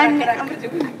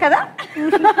 కదా.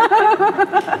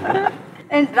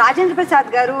 And Rajendra Prasad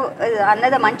గారు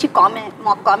అన్నది మంచి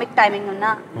comic timing ఉన్న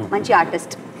మంచి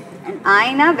artist. And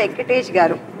ఆయన వెంకటేష్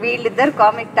గారు వీళ్ళిద్దరు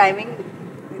కామిక్ టైమింగ్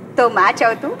తో మ్యాచ్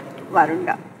అవుతూ వరుణ్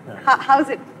గా హౌస్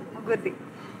ఇట్ ముగ్గురిది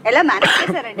ఎలా మేనేజ్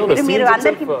చేశారండి మీరు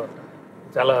అందరికి?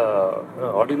 చాలా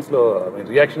ఆడియన్స్ లో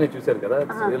రియాక్షన్ చూశారు కదా,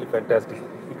 it's really fantastic.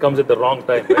 It comes at the wrong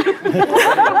time.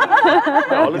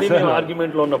 Already మేము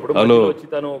ఆర్గ్యుమెంట్ లో ఉన్నప్పుడు వచ్చి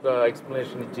తను ఒక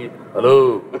ఎక్స్ప్లెనేషన్ ఇచ్చి హలో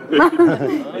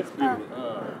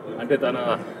అంటే తన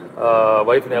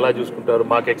వైఫ్ ని ఎలా చూసుకుంటారు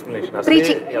మాకు ఎక్స్ప్లెనేషన్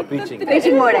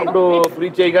ఇప్పుడు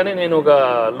ప్రీచ్ చేయగానే నేను ఒక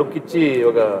లుక్ ఇచ్చి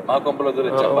ఒక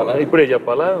ఇప్పుడే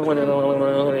చెప్పాలా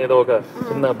ఏదో ఒక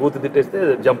చిన్న బూత్ తిట్టేస్తే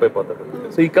జంప్ అయిపోతాడు.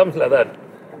 So he comes like that.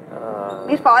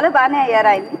 మీరు ఫాలో బాగానే అయ్యారు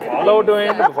ఆయన.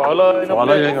 ఫాలో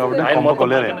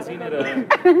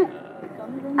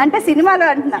అంటే సినిమాలో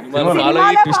అంటున్నా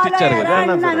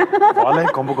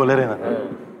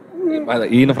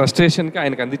ఈయన ఫ్రస్ట్రేషన్ కి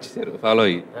ఆయనకు అందించారు ఫాలో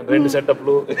అయ్యి 2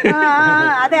 సెటప్లు.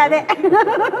 అదే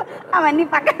అవన్నీ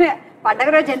పక్కన పండగ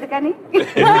రోజు ఎందుకని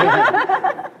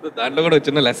దాంట్లో కూడా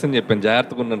చిన్న లెసన్ చెప్పాను,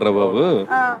 జాగ్రత్తగా ఉన్నాను రా బాబు,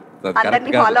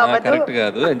 కరెక్ట్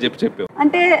కాదు అని చెప్పాం.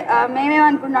 అంటే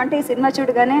మేమేమనుకున్నాం అంటే ఈ సినిమా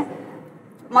చూడగానే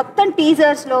మొత్తం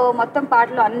టీజర్స్ లో మొత్తం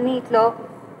పాటలు అన్నిట్లో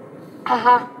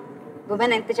ఆహా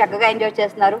ఉమెన్ ఎంత చక్కగా ఎంజాయ్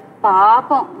చేస్తున్నారు,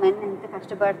 పాపం మెన్ ఎంత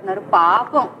కష్టపడుతున్నారు,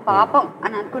 పాపం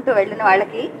అని అనుకుంటూ వెళ్ళిన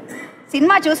వాళ్ళకి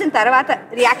సినిమా చూసిన తర్వాత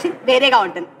రియాక్షన్ వేరేగా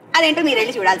ఉంటుంది. అదేంటో మీరు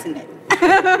వెళ్ళి చూడాల్సిందే.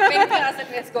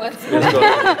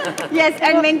 ఎస్,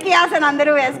 అండ్ వెంకీ ఆసన్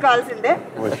అందరూ వేసుకోవాల్సిందే.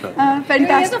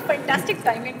 ఫెంటాస్టిక్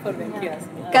టైమింగ్ ఫర్ వెంకీ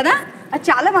ఆసన్ కదా. అది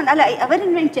చాలా బాగుంది. అలా ఎవరు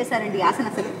ఇన్వెంట్ చేశారండి ఆసన్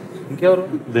అసలు? ఇంకెవరు?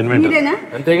 మీరేనా?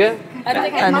 అంతేగా.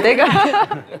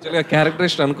 యాక్చువల్గా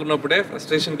క్యారెక్టరిస్ట్ అనుకున్నప్పుడే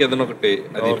ఫ్రస్ట్రేషన్ కి ఏదైనా ఒకటి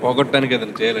అది పోగొట్టడానికి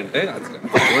ఏదైనా చేయాలంటే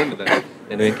చూడండి,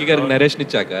 నేను వెంకీ గారికి నరేషన్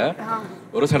ఇచ్చాక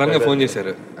ఎవరో సడన్ గా ఫోన్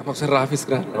చేశారు, ఒకసారి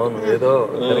ఆఫీస్కి రా.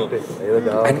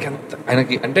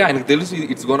 ఆయనకి అంటే ఆయనకి తెలుసు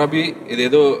ఇట్స్ గోనా బి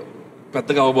ఇదేదో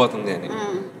పెద్దగా అవ్వబోతుంది అని.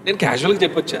 నేను క్యాజువల్గా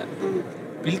చెప్పొచ్చా,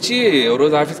 పిలిచి ఎవరో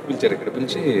రోజు ఆఫీస్కి పిలిచారు, ఇక్కడ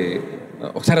పిలిచి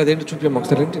ఒకసారి అదేంటి చూపించాము,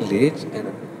 ఒకసారి ఏంటి లేచి ఆయన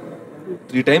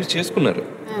 3 times చేసుకున్నారు.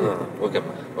 ఓకే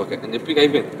అని చెప్పి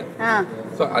అయిపోయింది.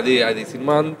 సో అది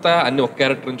సినిమా అంతా అన్ని ఒక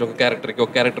క్యారెక్టర్ నుంచి ఒక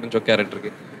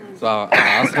క్యారెక్టర్కి సో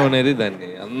ఆసనం అనేది దాన్ని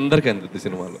అందరికి అందుద్ది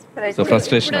సినిమాలో. సో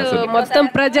ఫ్రస్ట్రేషన్ మొత్తం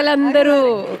ప్రజలందరూ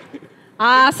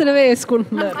ఆ ఆసనమే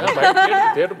వేసుకుంటున్నారు.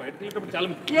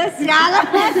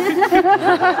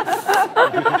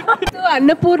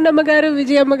 అన్నపూర్ణమ్మ గారు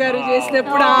విజయమ్మ గారు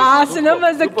చేసినప్పుడు ఆ ఆసనం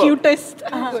వాజ్ ద క్యూటెస్ట్.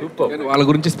 వాళ్ళ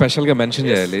గురించి స్పెషల్ గా మెన్షన్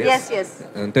చేయాలి.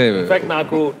 అంటే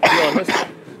నాకు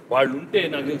వాళ్ళు ఉంటే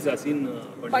నాకు తెలిసి ఆ సీన్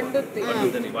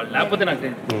పండుద్దని, వాళ్ళు లేకపోతే నాకు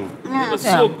తెలియదు.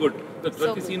 So good.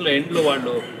 ప్రతి సీన్ లో ఎండ్ లో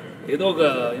వాళ్ళు ఏదో ఒక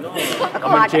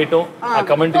కమెంట్ చేయటం, ఆ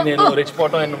కమెంట్ నేను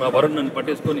రెచ్చిపోవటం, అండ్ వరుణ్ నన్ను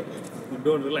పట్టేసుకొని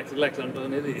డోంట్ రిలాక్స్ అంటూ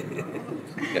అనేది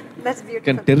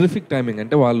టెర్రిఫిక్ టైమింగ్.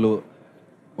 అంటే వాళ్ళు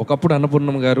ఒకప్పుడు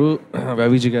అన్నపూర్ణమ్మ గారు,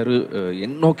 రవిజీ గారు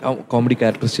ఎన్నో కామెడీ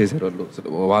క్యారెక్టర్స్ చేశారు.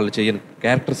 వాళ్ళు చేయని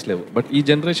క్యారెక్టర్స్ లేవు. బట్ ఈ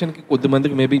జనరేషన్కి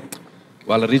కొద్దిమందికి మేబీ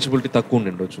వాళ్ళ రీచబిలిటీ తక్కువ ఉండి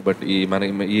ఉండొచ్చు. బట్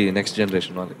ఈ నెక్స్ట్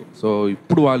జనరేషన్ వాళ్ళకి. సో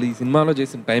ఇప్పుడు వాళ్ళు ఈ సినిమాలో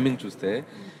చేసిన టైమింగ్ చూస్తే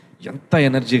ఎంత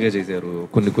ఎనర్జీగా చేశారు.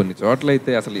 కొన్ని చోట్ల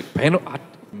అయితే అసలు పైన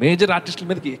మేజర్ ఆర్టిస్టుల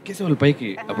మీదకి ఎక్కేసే వాళ్ళు పైకి.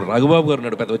 అప్పుడు రఘుబాబు గారు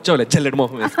ఉన్నాడు, పెద్ద వచ్చేవాళ్ళు ఎచ్చల్లెడి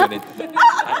మొహం వేసుకొని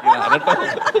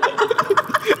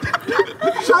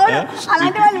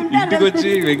ఇంటికి వచ్చి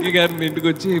వెంకీ గారిని ఇంటికి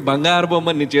వచ్చి బంగారు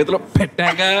బొమ్మ నీ చేతిలో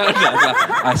పెట్టాక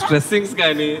ఆ స్ట్రెస్సింగ్స్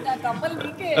కానీ,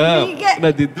 నా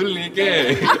దిద్దులు నీకే,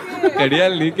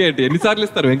 కడియాలు నీకే, ఎన్నిసార్లు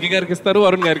ఇస్తారు? వెంకీ గారికి ఇస్తారు,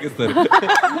 వరుణ్ గారికి ఇస్తారు.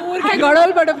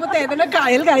 గొడవలు పడకపోతే ఏదైనా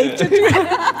కాయలు కాయచ్చు.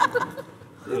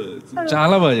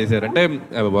 చాలా బాగా చేశారు. అంటే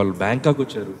వాళ్ళు బ్యాంకాక్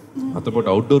వచ్చారు, మాతో పాటు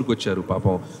అవుట్డోర్కి వచ్చారు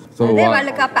పాపం. సో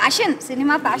వాళ్ళకి passion,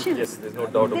 cinema passion.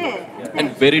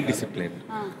 And very discipline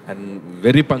and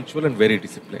very punctual and very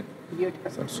discipline.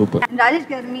 Super. Rajesh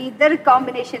గారు, మీ ఇద్దరు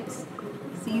కాంబినేషన్స్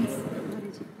సీన్స్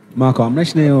మా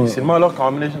కాంబినేషన్ సినిమాలో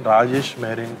కాంబినేషన్ రాజేష్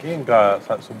మెహరీన్ కి ఇంకా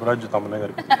సుబ్బరాజు తమన్నా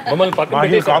గారికి. మమ్మల్ని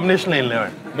పక్కన కాంబినేషన్ ఏం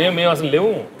లేవండి. మేము అసలు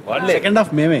లేవు. వాళ్ళే సెకండ్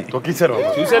హాఫ్ మేమే తొక్కేశారు.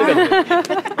 చూశారు కదా,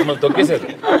 మమ్మల్ని తొక్కేశారు.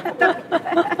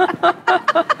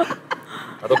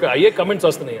 అదొక అయ్యే కమెంట్స్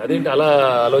వస్తున్నాయి, అదేంటి అలా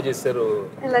అలో చేశారు,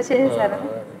 ఇలా చేశారు.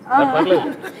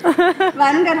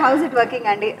 వరుణ్ గారు, హౌస్ ఇట్ వర్కింగ్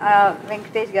అండి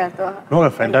వెంకటేష్ గారితో? No,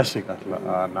 fantastic. అసలు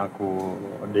నాకు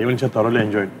డే నుంచి థరోలీ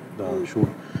ఎంజాయ్ ద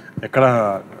షూట్. ఎక్కడ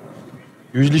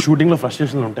యూజువలీ షూటింగ్లో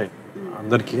ఫ్రస్ట్రేషన్లు ఉంటాయి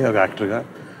అందరికీ ఒక యాక్టర్గా.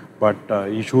 బట్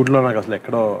ఈ షూట్లో నాకు అసలు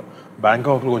ఎక్కడో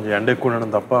బ్యాంకాక్లో కొంచెం ఎండ ఎక్కువ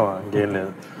ఉండడం తప్ప ఇంకేం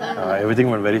లేదు. Everything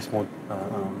went very smooth.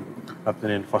 లేకపోతే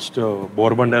నేను ఫస్ట్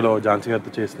బోర్బండేలో ఝాన్సీ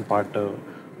గారితో చేసిన పార్ట్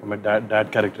డాడ్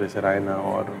క్యారెక్టర్ వేశారు ఆయన.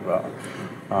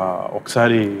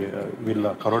 ఒకసారి వీళ్ళ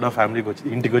కరోడా ఫ్యామిలీకి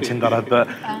ఇంటికి వచ్చిన తర్వాత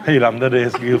వీళ్ళందరూ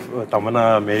వేసి Tamannaah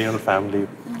marine family.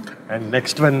 And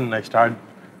next when I start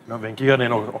Venky గారు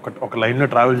నేను ఒక లైన్లో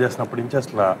ట్రావెల్ చేసినప్పటి నుంచి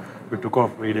అసలు టుక్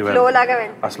ఆఫ్ వీడియో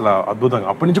అసలు అద్భుతంగా.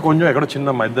 అప్పటి నుంచి కొంచెం ఎక్కడో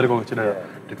చిన్న మా ఇద్దరికి ఒక చిన్న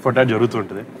టిట్ ఫర్ టాట్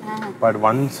జరుగుతుంటుంది. బట్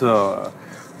వన్స్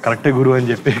కరెక్టే గురువు అని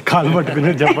చెప్పి కాలు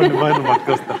పట్టుకుని చెప్పండి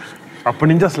పట్టుకొస్తా. అప్పటి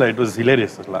నుంచి అసలు ఇట్ వాజ్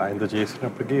హిలేరియస్. అసలు ఆయనతో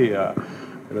చేసినప్పటికీ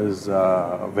it was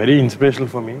very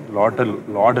inspirational for me.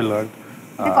 Lot I learn.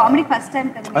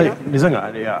 అది నిజంగా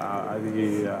అది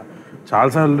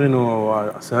చాలాసార్లు నేను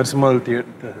సార్ సినిమాలు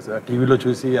టీవీలో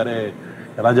చూసి అరే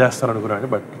ఎలా చేస్తారు అనుకున్నాను.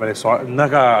 బట్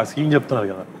ఇందాక ఆ సీన్ చెప్తున్నారు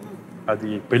కదా, అది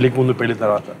పెళ్ళికి ముందు పెళ్లి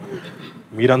తర్వాత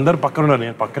మీరందరూ పక్కన ఉన్నారు,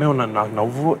 నేను పక్కనే ఉన్నాను. నాకు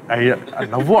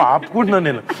నవ్వు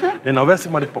ఆపుకుంటున్నాను. నేను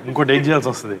నవ్వేస్తే మరి ఇంకోటి ఏం చేయాల్సి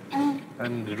వస్తుంది.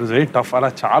 And it was very tough. అలా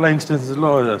చాలా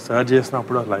ఇన్స్టెన్సెస్లో సర్చ్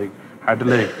చేసినప్పుడు like had to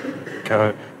like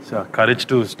courage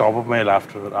to stop up my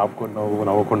laughter,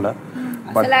 నవ్వకుండా.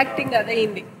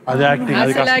 అదే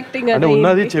యాక్టింగ్ అంటే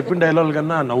ఉన్నది చెప్పిన డైలాగ్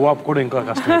కన్నా నవ్వు ఆపుకోవడం ఇంకా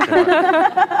కష్టం.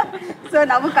 సో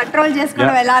నవ్వు కంట్రోల్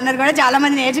చేసుకోవడం ఎలా అన్నది కూడా చాలా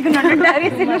మంది నేర్చుకుంటుంటారు.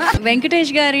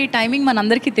 వెంకటేష్ గారి టైమింగ్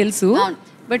మనందరికీ తెలుసు.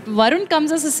 But Varun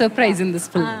comes us a surprise in this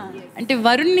film. అంటే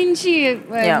వరుణ్ నుంచి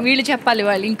వీళ్ళు చెప్పాలి,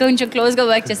 వాళ్ళు ఇంకా కొంచెం క్లోజ్ గా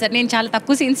వర్క్ చేశారు. నేను చాలా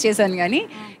తక్కువ సీన్స్ చేశాను కానీ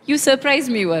you surprise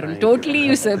me Varun, totally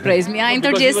you surprise మీ.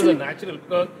 ఆయనతో చేసి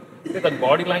that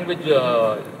body language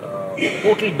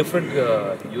totally different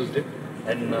he used it,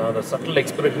 and the subtle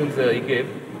expressions he gave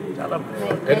chala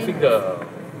terrific,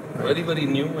 very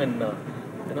new, and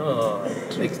you know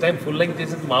next time full length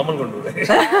చేసేది మామూలుగా ఉండదు.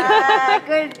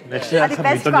 Good. That's the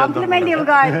best compliment you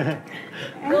got.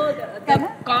 The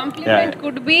compliment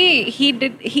could be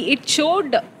it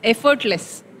showed effortless.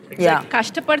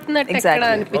 కష్టపడుతున్నట్టు ఎక్కడ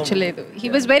అనిపించలేదు.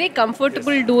 He was very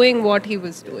comfortable doing what he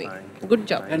was doing. Good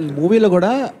job. And మూవీలో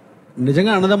కూడా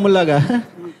నిజంగా అన్నదమ్ముల్లాగా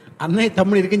అన్నయ్య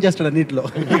తమ్ముడు ఇరికించేస్తాడు అన్నింటిలో.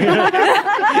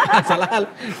 సలహాలు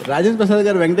రాజేంద్ర ప్రసాద్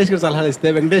గారు వెంకటేష్ గారు సలహాలు ఇస్తే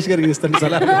వెంకటేష్ గారికి ఇస్తాడు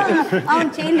సలహా.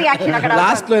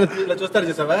 లాస్ట్ లో చూస్తారు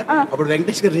చూసావా, అప్పుడు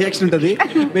వెంకటేష్ గారి రియాక్షన్ ఉంటుంది.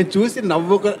 మేము చూసి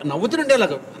నవ్వుతుండే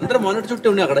అలాగా. అందరూ మానిటర్ చుట్టూ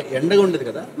ఉండే, అక్కడ ఎండగా ఉండేది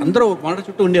కదా, అందరూ మానిటర్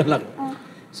చుట్టూ ఉండే అలాగా.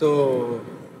 సో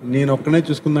నేను ఒక్కనే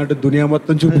చూసుకున్నట్టు దునియా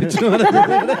మొత్తం చూపించిన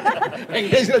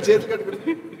వెంకటేష్ గారు చేతి కట్టుకుని.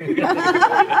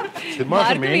 సినిమా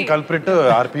మెయిన్ కల్ప్రిట్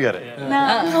ఆర్పి గారే.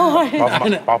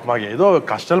 పాప మాకు ఏదో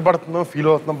కష్టాలు పడుతున్నాం, ఫీల్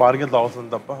అవుతున్నాం, బార్గెట్ అవసరం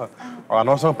తప్ప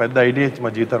అనవసరం పెద్ద ఐడియా ఇచ్చి మా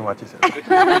జీవితాన్ని మార్చేసారు.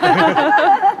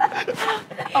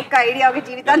 ఒక ఐడియా ఒక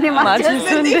జీవితాన్ని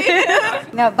మార్చేస్తుంది.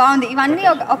 బాగుంది. ఇవన్నీ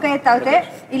ఒక ఎత్తు అయితే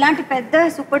ఇలాంటి పెద్ద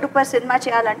సూపర్ డూపర్ సినిమా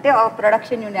చేయాలంటే ఒక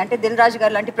ప్రొడక్షన్ యూనిట్ అంటే దిల్ రాజు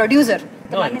గారు లాంటి producer.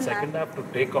 Second half to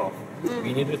take off, we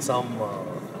needed some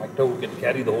actor who can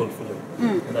carry the whole film,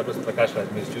 and that was Prakash Raj.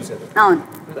 He's chosen.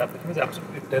 He was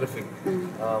absolutely terrific.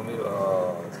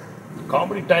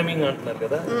 Comedy timing antunar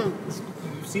kada,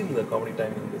 you've seen the comedy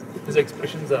timing. His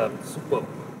expressions are superb.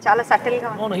 చాలా subtle గా.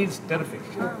 No, he's terrific.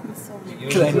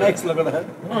 Climax lo kada.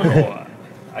 No,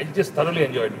 I just thoroughly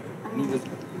enjoyed it.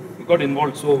 got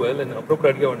involved so well, and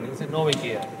appropriate again, he said, "No,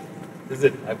 Vicky, this is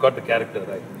it. I've got the character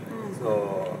right." So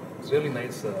it's really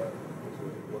nice.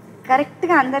 Correct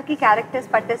గా అందరికి characters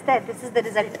పట్టేస్తే this is the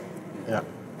result. Yeah.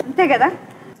 అంతే కదా.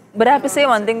 But I have to say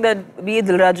one thing, that be it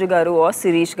Dilraju garu or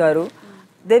Sirish garu,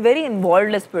 they're very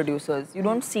involved as producers. You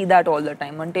don't see that all the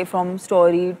time. Ante from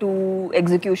story to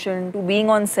execution to being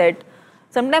on set,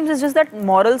 sometimes it's just that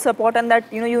moral support and that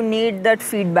you need that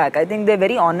feedback. I think they're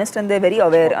very honest and they're very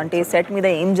aware. Ante set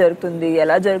meeda em jarugutundi,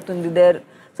 ela jarugutundi there.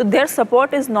 So their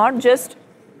support is not just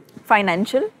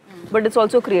financial, but it's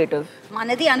also creative.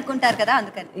 మనది అనుకుంటారు కదా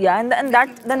అందుకని. Yeah,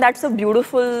 and that's a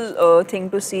beautiful thing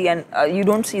to see, and you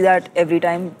don't see that every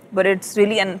time. But it's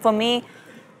really, and for me,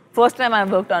 first time I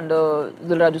worked under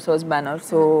Dilraju sir's banner.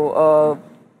 So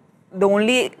the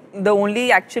only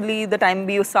actually the time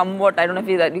we somewhat, I don't know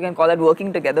if you can call that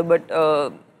working together, but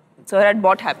sir had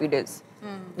bought Happy Days.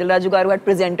 Dilraju garu had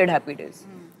presented Happy Days.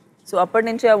 So appar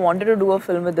nunchi I wanted to do a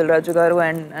film with Dilraju garu,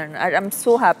 and I'm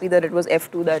so happy that it was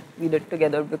F2 that we did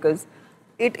together, because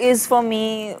it is for me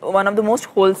one of the most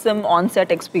wholesome on-set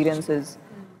experiences.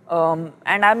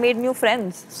 And I made new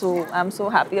friends, so I'm so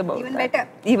happy about Even that. better.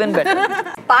 Even better.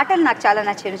 పాటలు నాకు చాలా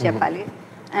నచ్చారు చెప్పాలి.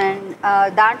 And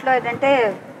దాంట్లో ఏంటంటే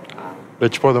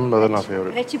రెచ్చిపోదాం brother నా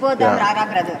favourite. రెచ్చిపోదాం రారా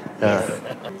brother.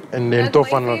 And ఎంతో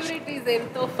ఫన్.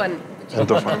 ఎంతో ఫన్.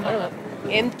 ఎంతో ఫన్.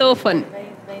 ఎంతో fun.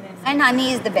 And Honey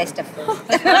is the best, of course.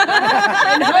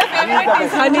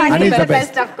 Honey is the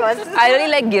best, of course. I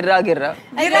really like Girra Girra.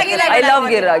 I love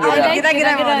Girra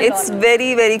Girra. It's very,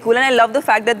 very cool, and I love the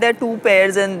fact that there are two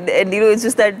pairs, and it's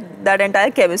just that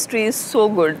entire chemistry is so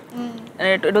good. And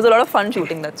it was a lot of fun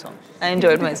shooting that song. I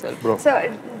enjoyed myself. So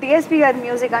DSP గారి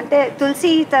music అంటే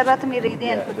తులసి తర్వాత మీరు ఇదే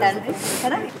అనుకుంటారు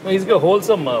కదా. It's a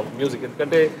wholesome music.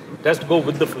 It has to go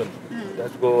with the film. It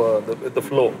has to go with the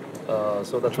flow.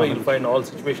 So that's why you'll find all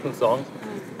situational songs,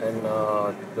 and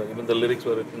even the lyrics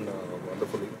were written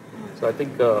wonderfully. So I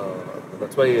think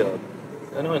that's why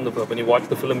when you watch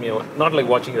the film, you're not like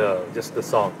watching just the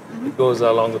song. It goes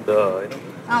along with the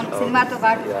సినిమాతో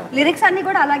పాటు lyrics అన్ని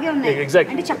కూడా అలాగే ఉన్నాయి.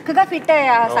 అంటే చక్కగా fit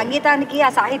అయ్యా సంగీతానికి ఆ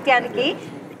సాహిత్యానికి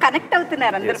కనెక్ట్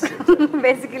అవుతున్నారు అందరూ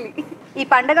బేసికలీ. ఈ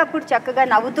పండగ అప్పుడు చక్కగా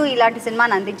నవ్వుతూ ఇలాంటి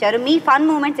సినిమాని అందించారు. మీ ఫన్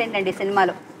మూమెంట్స్ ఏంటండి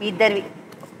సినిమాలో మీ ఇద్దరివి?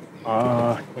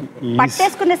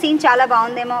 పట్టేసుకున్న సీన్ చాలా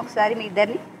బాగుందేమో, ఒకసారి మీ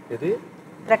ఇద్దరిని.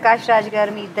 ప్రకాష్ రాజ్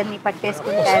గారు మీ ఇద్దరిని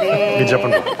పట్టేసుకుంటారే.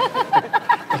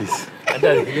 అంటే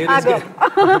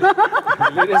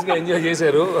హిలేరియస్గా ఎంజాయ్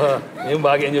చేశారు, మేము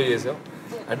బాగా ఎంజాయ్ చేసాం.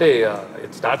 అంటే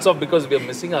it starts of because we are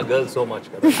missing ఆ గర్ల్ సో మచ్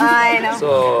కదా. సో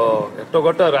ఎట్టో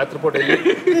గొట్ట రాత్రిపూట వెళ్ళి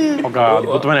ఒక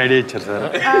అద్భుతమైన ఐడియా ఇచ్చారు సార్.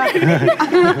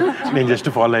 నేను జస్ట్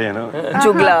ఫాలో అయ్యాను.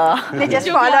 జుగ్లా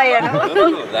జస్ట్ ఫాలో అయ్యాను.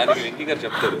 దానికి వెంకీ గారు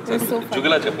చెప్తారు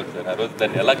జుగ్లా చెప్పారు సార్ ఆ రోజు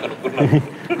దాన్ని ఎలా కనుక్కున్నారు.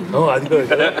 అది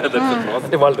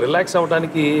అంటే వాళ్ళు రిలాక్స్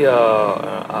అవ్వడానికి,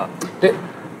 అంటే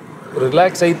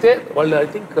రిలాక్స్ అయితే వాళ్ళు ఐ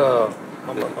థింక్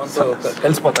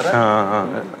కలిసిపోతారా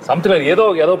సంథింగ్ ఏదో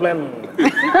ప్లాన్.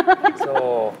 సో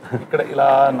ఇక్కడ ఇలా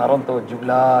నరంతో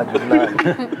జుగ్లా జుగ్లా,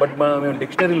 బట్ మేము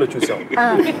డిక్షనరీలో చూసాం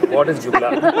వాట్ ఇస్ జుగ్లా.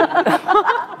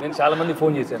 నేను చాలా మంది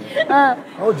ఫోన్ చేశాను,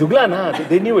 ఓ జుగ్లానా,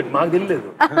 దే న్యూ ఇట్, మాకు తెలియలేదు.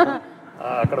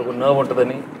 అక్కడ ఒక నర్వ్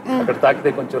ఉంటుందని, అక్కడ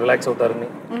తాకితే కొంచెం రిలాక్స్ అవుతారని.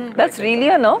 That's really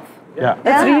a nerve?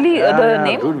 That's really the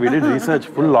name? Dude, we did research,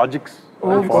 full logics.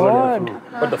 Oh God.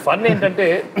 But the fun ఏంటంటే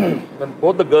when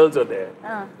both the girls are there,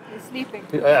 sleeping.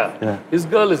 Yeah. His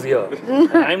girl is here.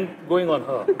 I'm going on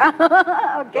her.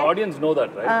 Okay. The audience know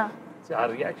that, right? See, our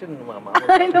reaction, mama.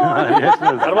 I know.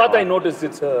 Tarvata I noticed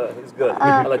it's his girl.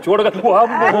 Ala chodaga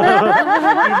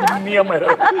nee ammaru.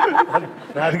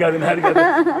 Naadi kaadu.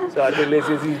 So ate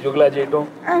lesesi jugla cheyadam.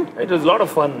 It was a lot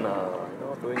of fun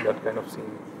doing that kind of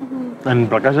scene. And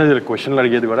Prakash Raj క్వశ్చన్లు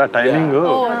అడిగేది కూడా timing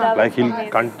like hill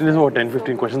continuous ఒక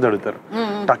 10-15 questions అడుగుతారు.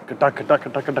 టక్ టక్ టక్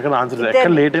టక్ టక్ ఆన్సర్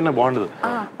ఎక్కడ లేట్ అయినా బాగుండదు.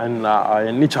 అండ్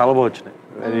అవన్నీ చాలా బాగా వచ్చినాయి.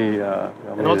 వెరీ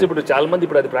ఇప్పుడు చాలా మంది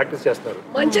ఇప్పుడు అది ప్రాక్టీస్ చేస్తారు.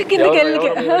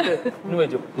 నువ్వే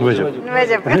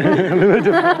చెప్పు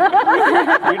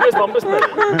వీడియోస్ పంపిస్తున్నారు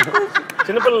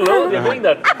చిన్నపిల్లలు.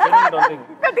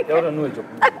 ఎవరు నువ్వే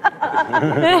చెప్పు.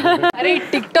 అరే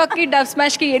టిక్ టాక్ కి డబ్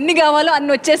స్మాష్ కి ఎన్ని కావాలో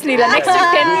అన్ని వచ్చేసినాయి. నెక్స్ట్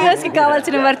 10 years కి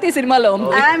కావాల్సిన వర్తి సినిమాలో.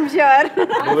 ఐఎమ్ షూర్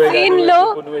సీన్ లో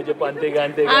నువ్వే చెప్పు. అంతేగా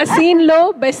ఆ సీన్ లో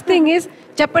బెస్ట్ థింగ్ ఇస్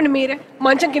చెప్పండి మీరే,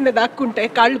 మంచం కింద దాక్కుంటే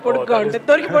కాళ్ళు పొడుగ్గా ఉంటాయి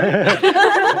దొరికిపోయి.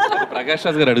 ప్రకాష్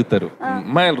రాజ్ గారు అడుగుతారు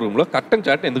అమ్మాయిల రూమ్ లో కట్టం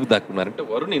చాట్ ఎందుకు దాక్కున్నారు అంటే,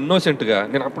 వరుణ్ ఇన్నోసెంట్ గా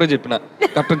నేను అప్పుడే చెప్పిన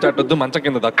కట్టం చాట్ వద్దు మంచం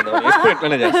కింద దాక్కున్నాను, ఎప్పుడు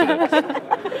ఎట్లనే చేస్తాను.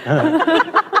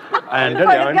 అంటే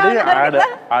ఏమండి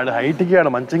ఆడ హైట్ కి ఆడ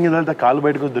మంచం కింద వెళ్తే కాళ్ళు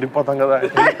బయటకు దొరికిపోతాం కదా.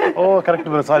 ఓ కరెక్ట్,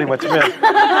 సారీ మర్చిపోయాను.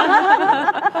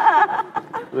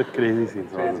 Crazy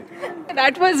scenes.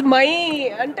 That was my,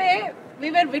 అంటే we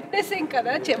were witnessing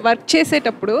కదా వర్క్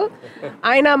చేసేటప్పుడు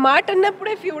ఆయన మాట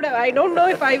అన్నప్పుడే I don't know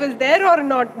if I was there are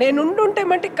not. నేను ఉండుంటే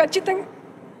అంటే ఖచ్చితంగా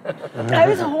I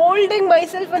was holding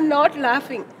myself and not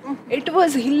laughing. It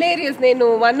was hilarious. నేను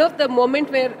one of the moment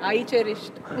where I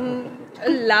cherished.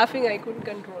 Laughing I couldn't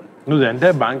control. నువ్వు అంటే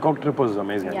బ్యాంకాక్ ట్రిప్ వాజ్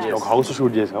అమేజింగ్. ఒక house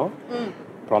shoot చేసావు.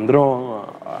 ఇప్పుడు అందరం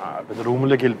పెద్ద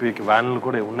రూమ్లోకి వెళ్ళిపోయి వ్యాన్లు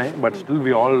కూడా ఉన్నాయి, but still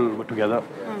we all together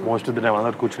most of the time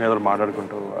అందరు కూర్చుని ఏదో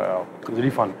మాట్లాడుకుంటూ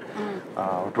వెరీ ఫన్.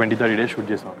 20-30 days షూట్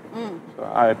చేసాం.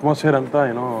 ఆ అట్మాస్ఫియర్ అంతా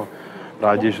యూనో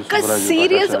రాజేష్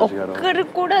సీరియస్ ఒక్కరు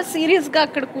కూడా సీరియస్ గా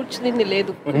అక్కడ కూర్చుని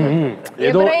లేదు.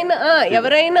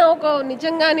 ఎవరైనా ఒక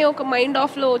నిజంగానే ఒక మైండ్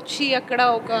ఆఫ్ లో వచ్చి అక్కడ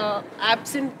ఒక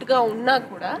అబ్సెంట్ గా ఉన్నా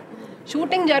కూడా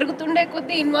షూటింగ్ జరుగుతుండే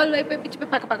కొద్దీ ఇన్వాల్వ్ అయిపోయి పిచ్చి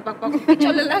పక్క పక్క పక్క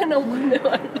పిచ్చోళ్ళలా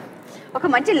నవ్వుకునేవాళ్ళు. ఒక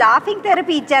మంచి లాఫింగ్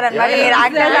థెరపీ ఇచ్చారన్నమాట మీరు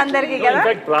యాక్టర్స్ అందరికీ కదా.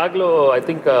 ఇన్ఫాక్ట్ ప్రాగ్ లో I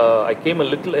think I came a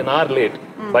little an hour late.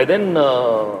 By then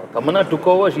Tamanna took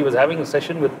over. She was having a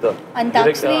session with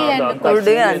Antakshari and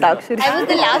Antakshari. I was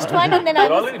the last one and then I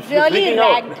was really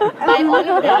ragged by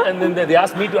all of them. And then they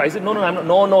asked me to. I said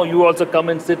no, you also come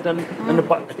and sit and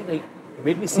I think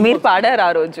మీరు పాడారు ఆ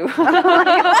రోజు.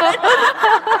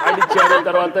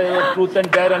 తర్వాత truth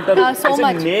and dare అంటారు.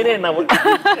 నేనే నవ్వు.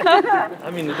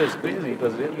 I mean, it was crazy. It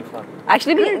was really fun.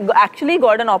 Actually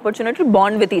got an opportunity to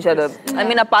bond with each other. I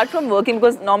mean, apart from working,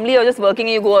 because normally you're just working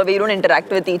and you go away, you don't interact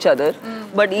with each other.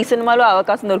 But ఈ సినిమాలో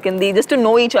అవకాశం దొరికింది just to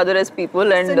know each other as people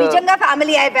and నిజంగా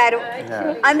family అయిపోయారు.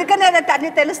 అందుకనే అది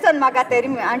తెలుస్తుంది మాకు ఆ తెరి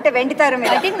అంటే వెంటితారు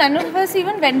మీద. I think none of us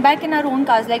even went back in our own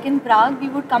cars. Like in Prague, we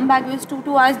would come back. It was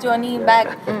 2 hours journey back.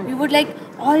 We would like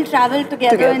all travel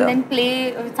together and then play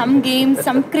some games,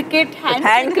 some cricket,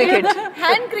 hand cricket.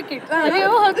 Hand cricket. Have you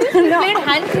ever played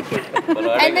hand cricket?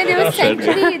 And then there was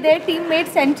Century, their team made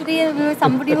Century, and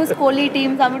somebody was Kohli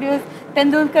team, somebody was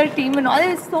Tendulkar team, and all.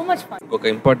 It was so much fun. ఒక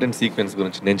important sequence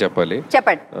గురించి నేను చెప్పాలి.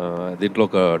 చెప్పండి. దీంట్లో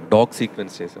ఒక dog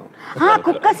sequence చేసాం.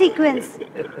 కుక్క sequence.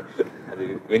 అది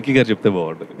వెంకీ గారు చెప్తే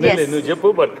బాగుంటుంది. నువ్వు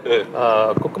చెప్పు. బట్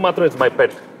కుక్క మాత్రం it's my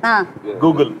pet.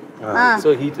 Google. So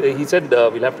he said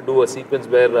we'll have to do a sequence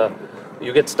where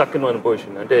you get stuck in one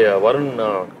position. అంటే వరుణ్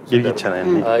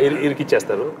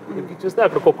ఇరికిచ్చేస్తారు. ఇరికిచ్చేస్తే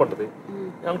అక్కడ కుక్క ఉంటుంది.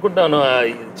 అనుకుంటాను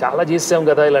చాలా చేసాం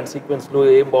కదా ఇలాంటి సీక్వెన్స్లు,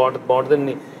 ఏం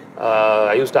బాగుంటుందని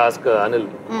I used to ask Anil,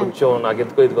 కొంచెం నాకు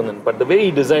ఎందుకో ఇది కొందని. But the way he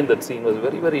designed that scene was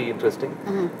very very interesting.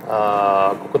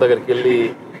 కుక్క దగ్గరికి వెళ్ళి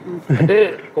అంటే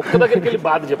కుక్క దగ్గరికి వెళ్ళి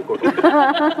బాధ చెప్పుకోడు.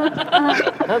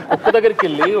 కుక్క దగ్గరికి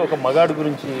వెళ్ళి ఒక మగాడు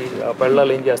గురించి ఆ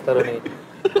పెళ్ళాలు ఏం చేస్తారని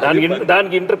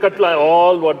దానికి ఇంటర్కట్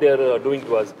all what they are doing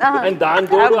to us. And దాని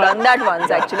తోడు done that once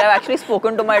actually. I've actually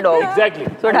spoken to my dog. Exactly.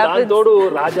 So it happens. దాని తోడు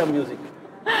రాజా మ్యూజిక్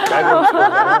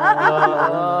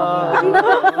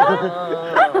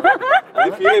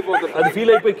అది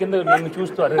ఫీల్ అయిపోయి కింద నన్ను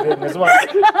చూస్తూ అరే నిజమా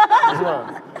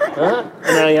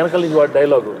వెనకాల నుంచి వాడు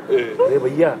డైలాగు రే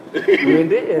భయ్యా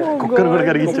ఏంటి కుక్కర్ కూడా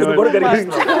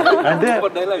అంటే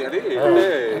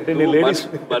నేను లేడీస్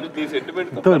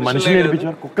మనిషి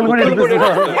నేర్పించారు, కుక్కలు కూడా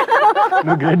నేర్పిస్తున్నారు.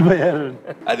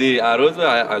 అది ఆ రోజు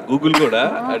గూగుల్ కూడా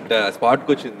అంటే స్పాట్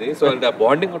కి వచ్చింది. సో అంటే ఆ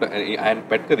బాండింగ్ కూడా ఆయన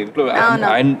పెట్ కదా ఇంట్లో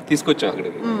ఆయన తీసుకొచ్చాం అక్కడికి.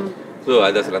 సో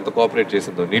అది అసలు ఎంత కోఆపరేట్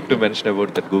చేసిందో. Need to mention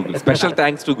about that Google. Special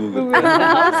thanks to Google.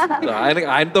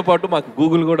 ఆయనతో పాటు మాకు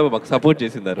గూగుల్ కూడా మాకు సపోర్ట్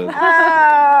చేసింది ఆ రోజు.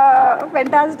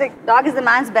 Fantastic. Dog is the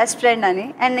man's best friend అని.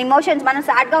 అండ్ ఇమోషన్స్ మనం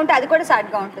సాడ్ గా ఉంటే అది కూడా సాడ్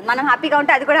గా ఉంటుంది, మనం హ్యాపీగా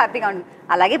ఉంటే అది కూడా హ్యాపీగా ఉంటుంది.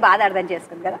 అలాగే బాధ అర్థం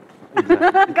చేసుకుంది కదా.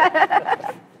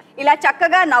 ఇలా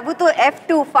చక్కగా నవ్వుతూ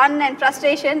F2 fun and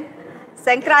frustration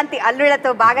Sankranti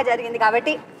అల్లుళ్లతో బాగా జరిగింది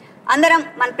కాబట్టి అందరం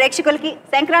మన ప్రేక్షకులకి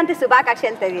సంక్రాంతి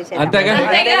శుభాకాంక్షలు తెలియజేయాలి.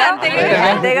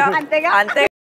 అంతేగా.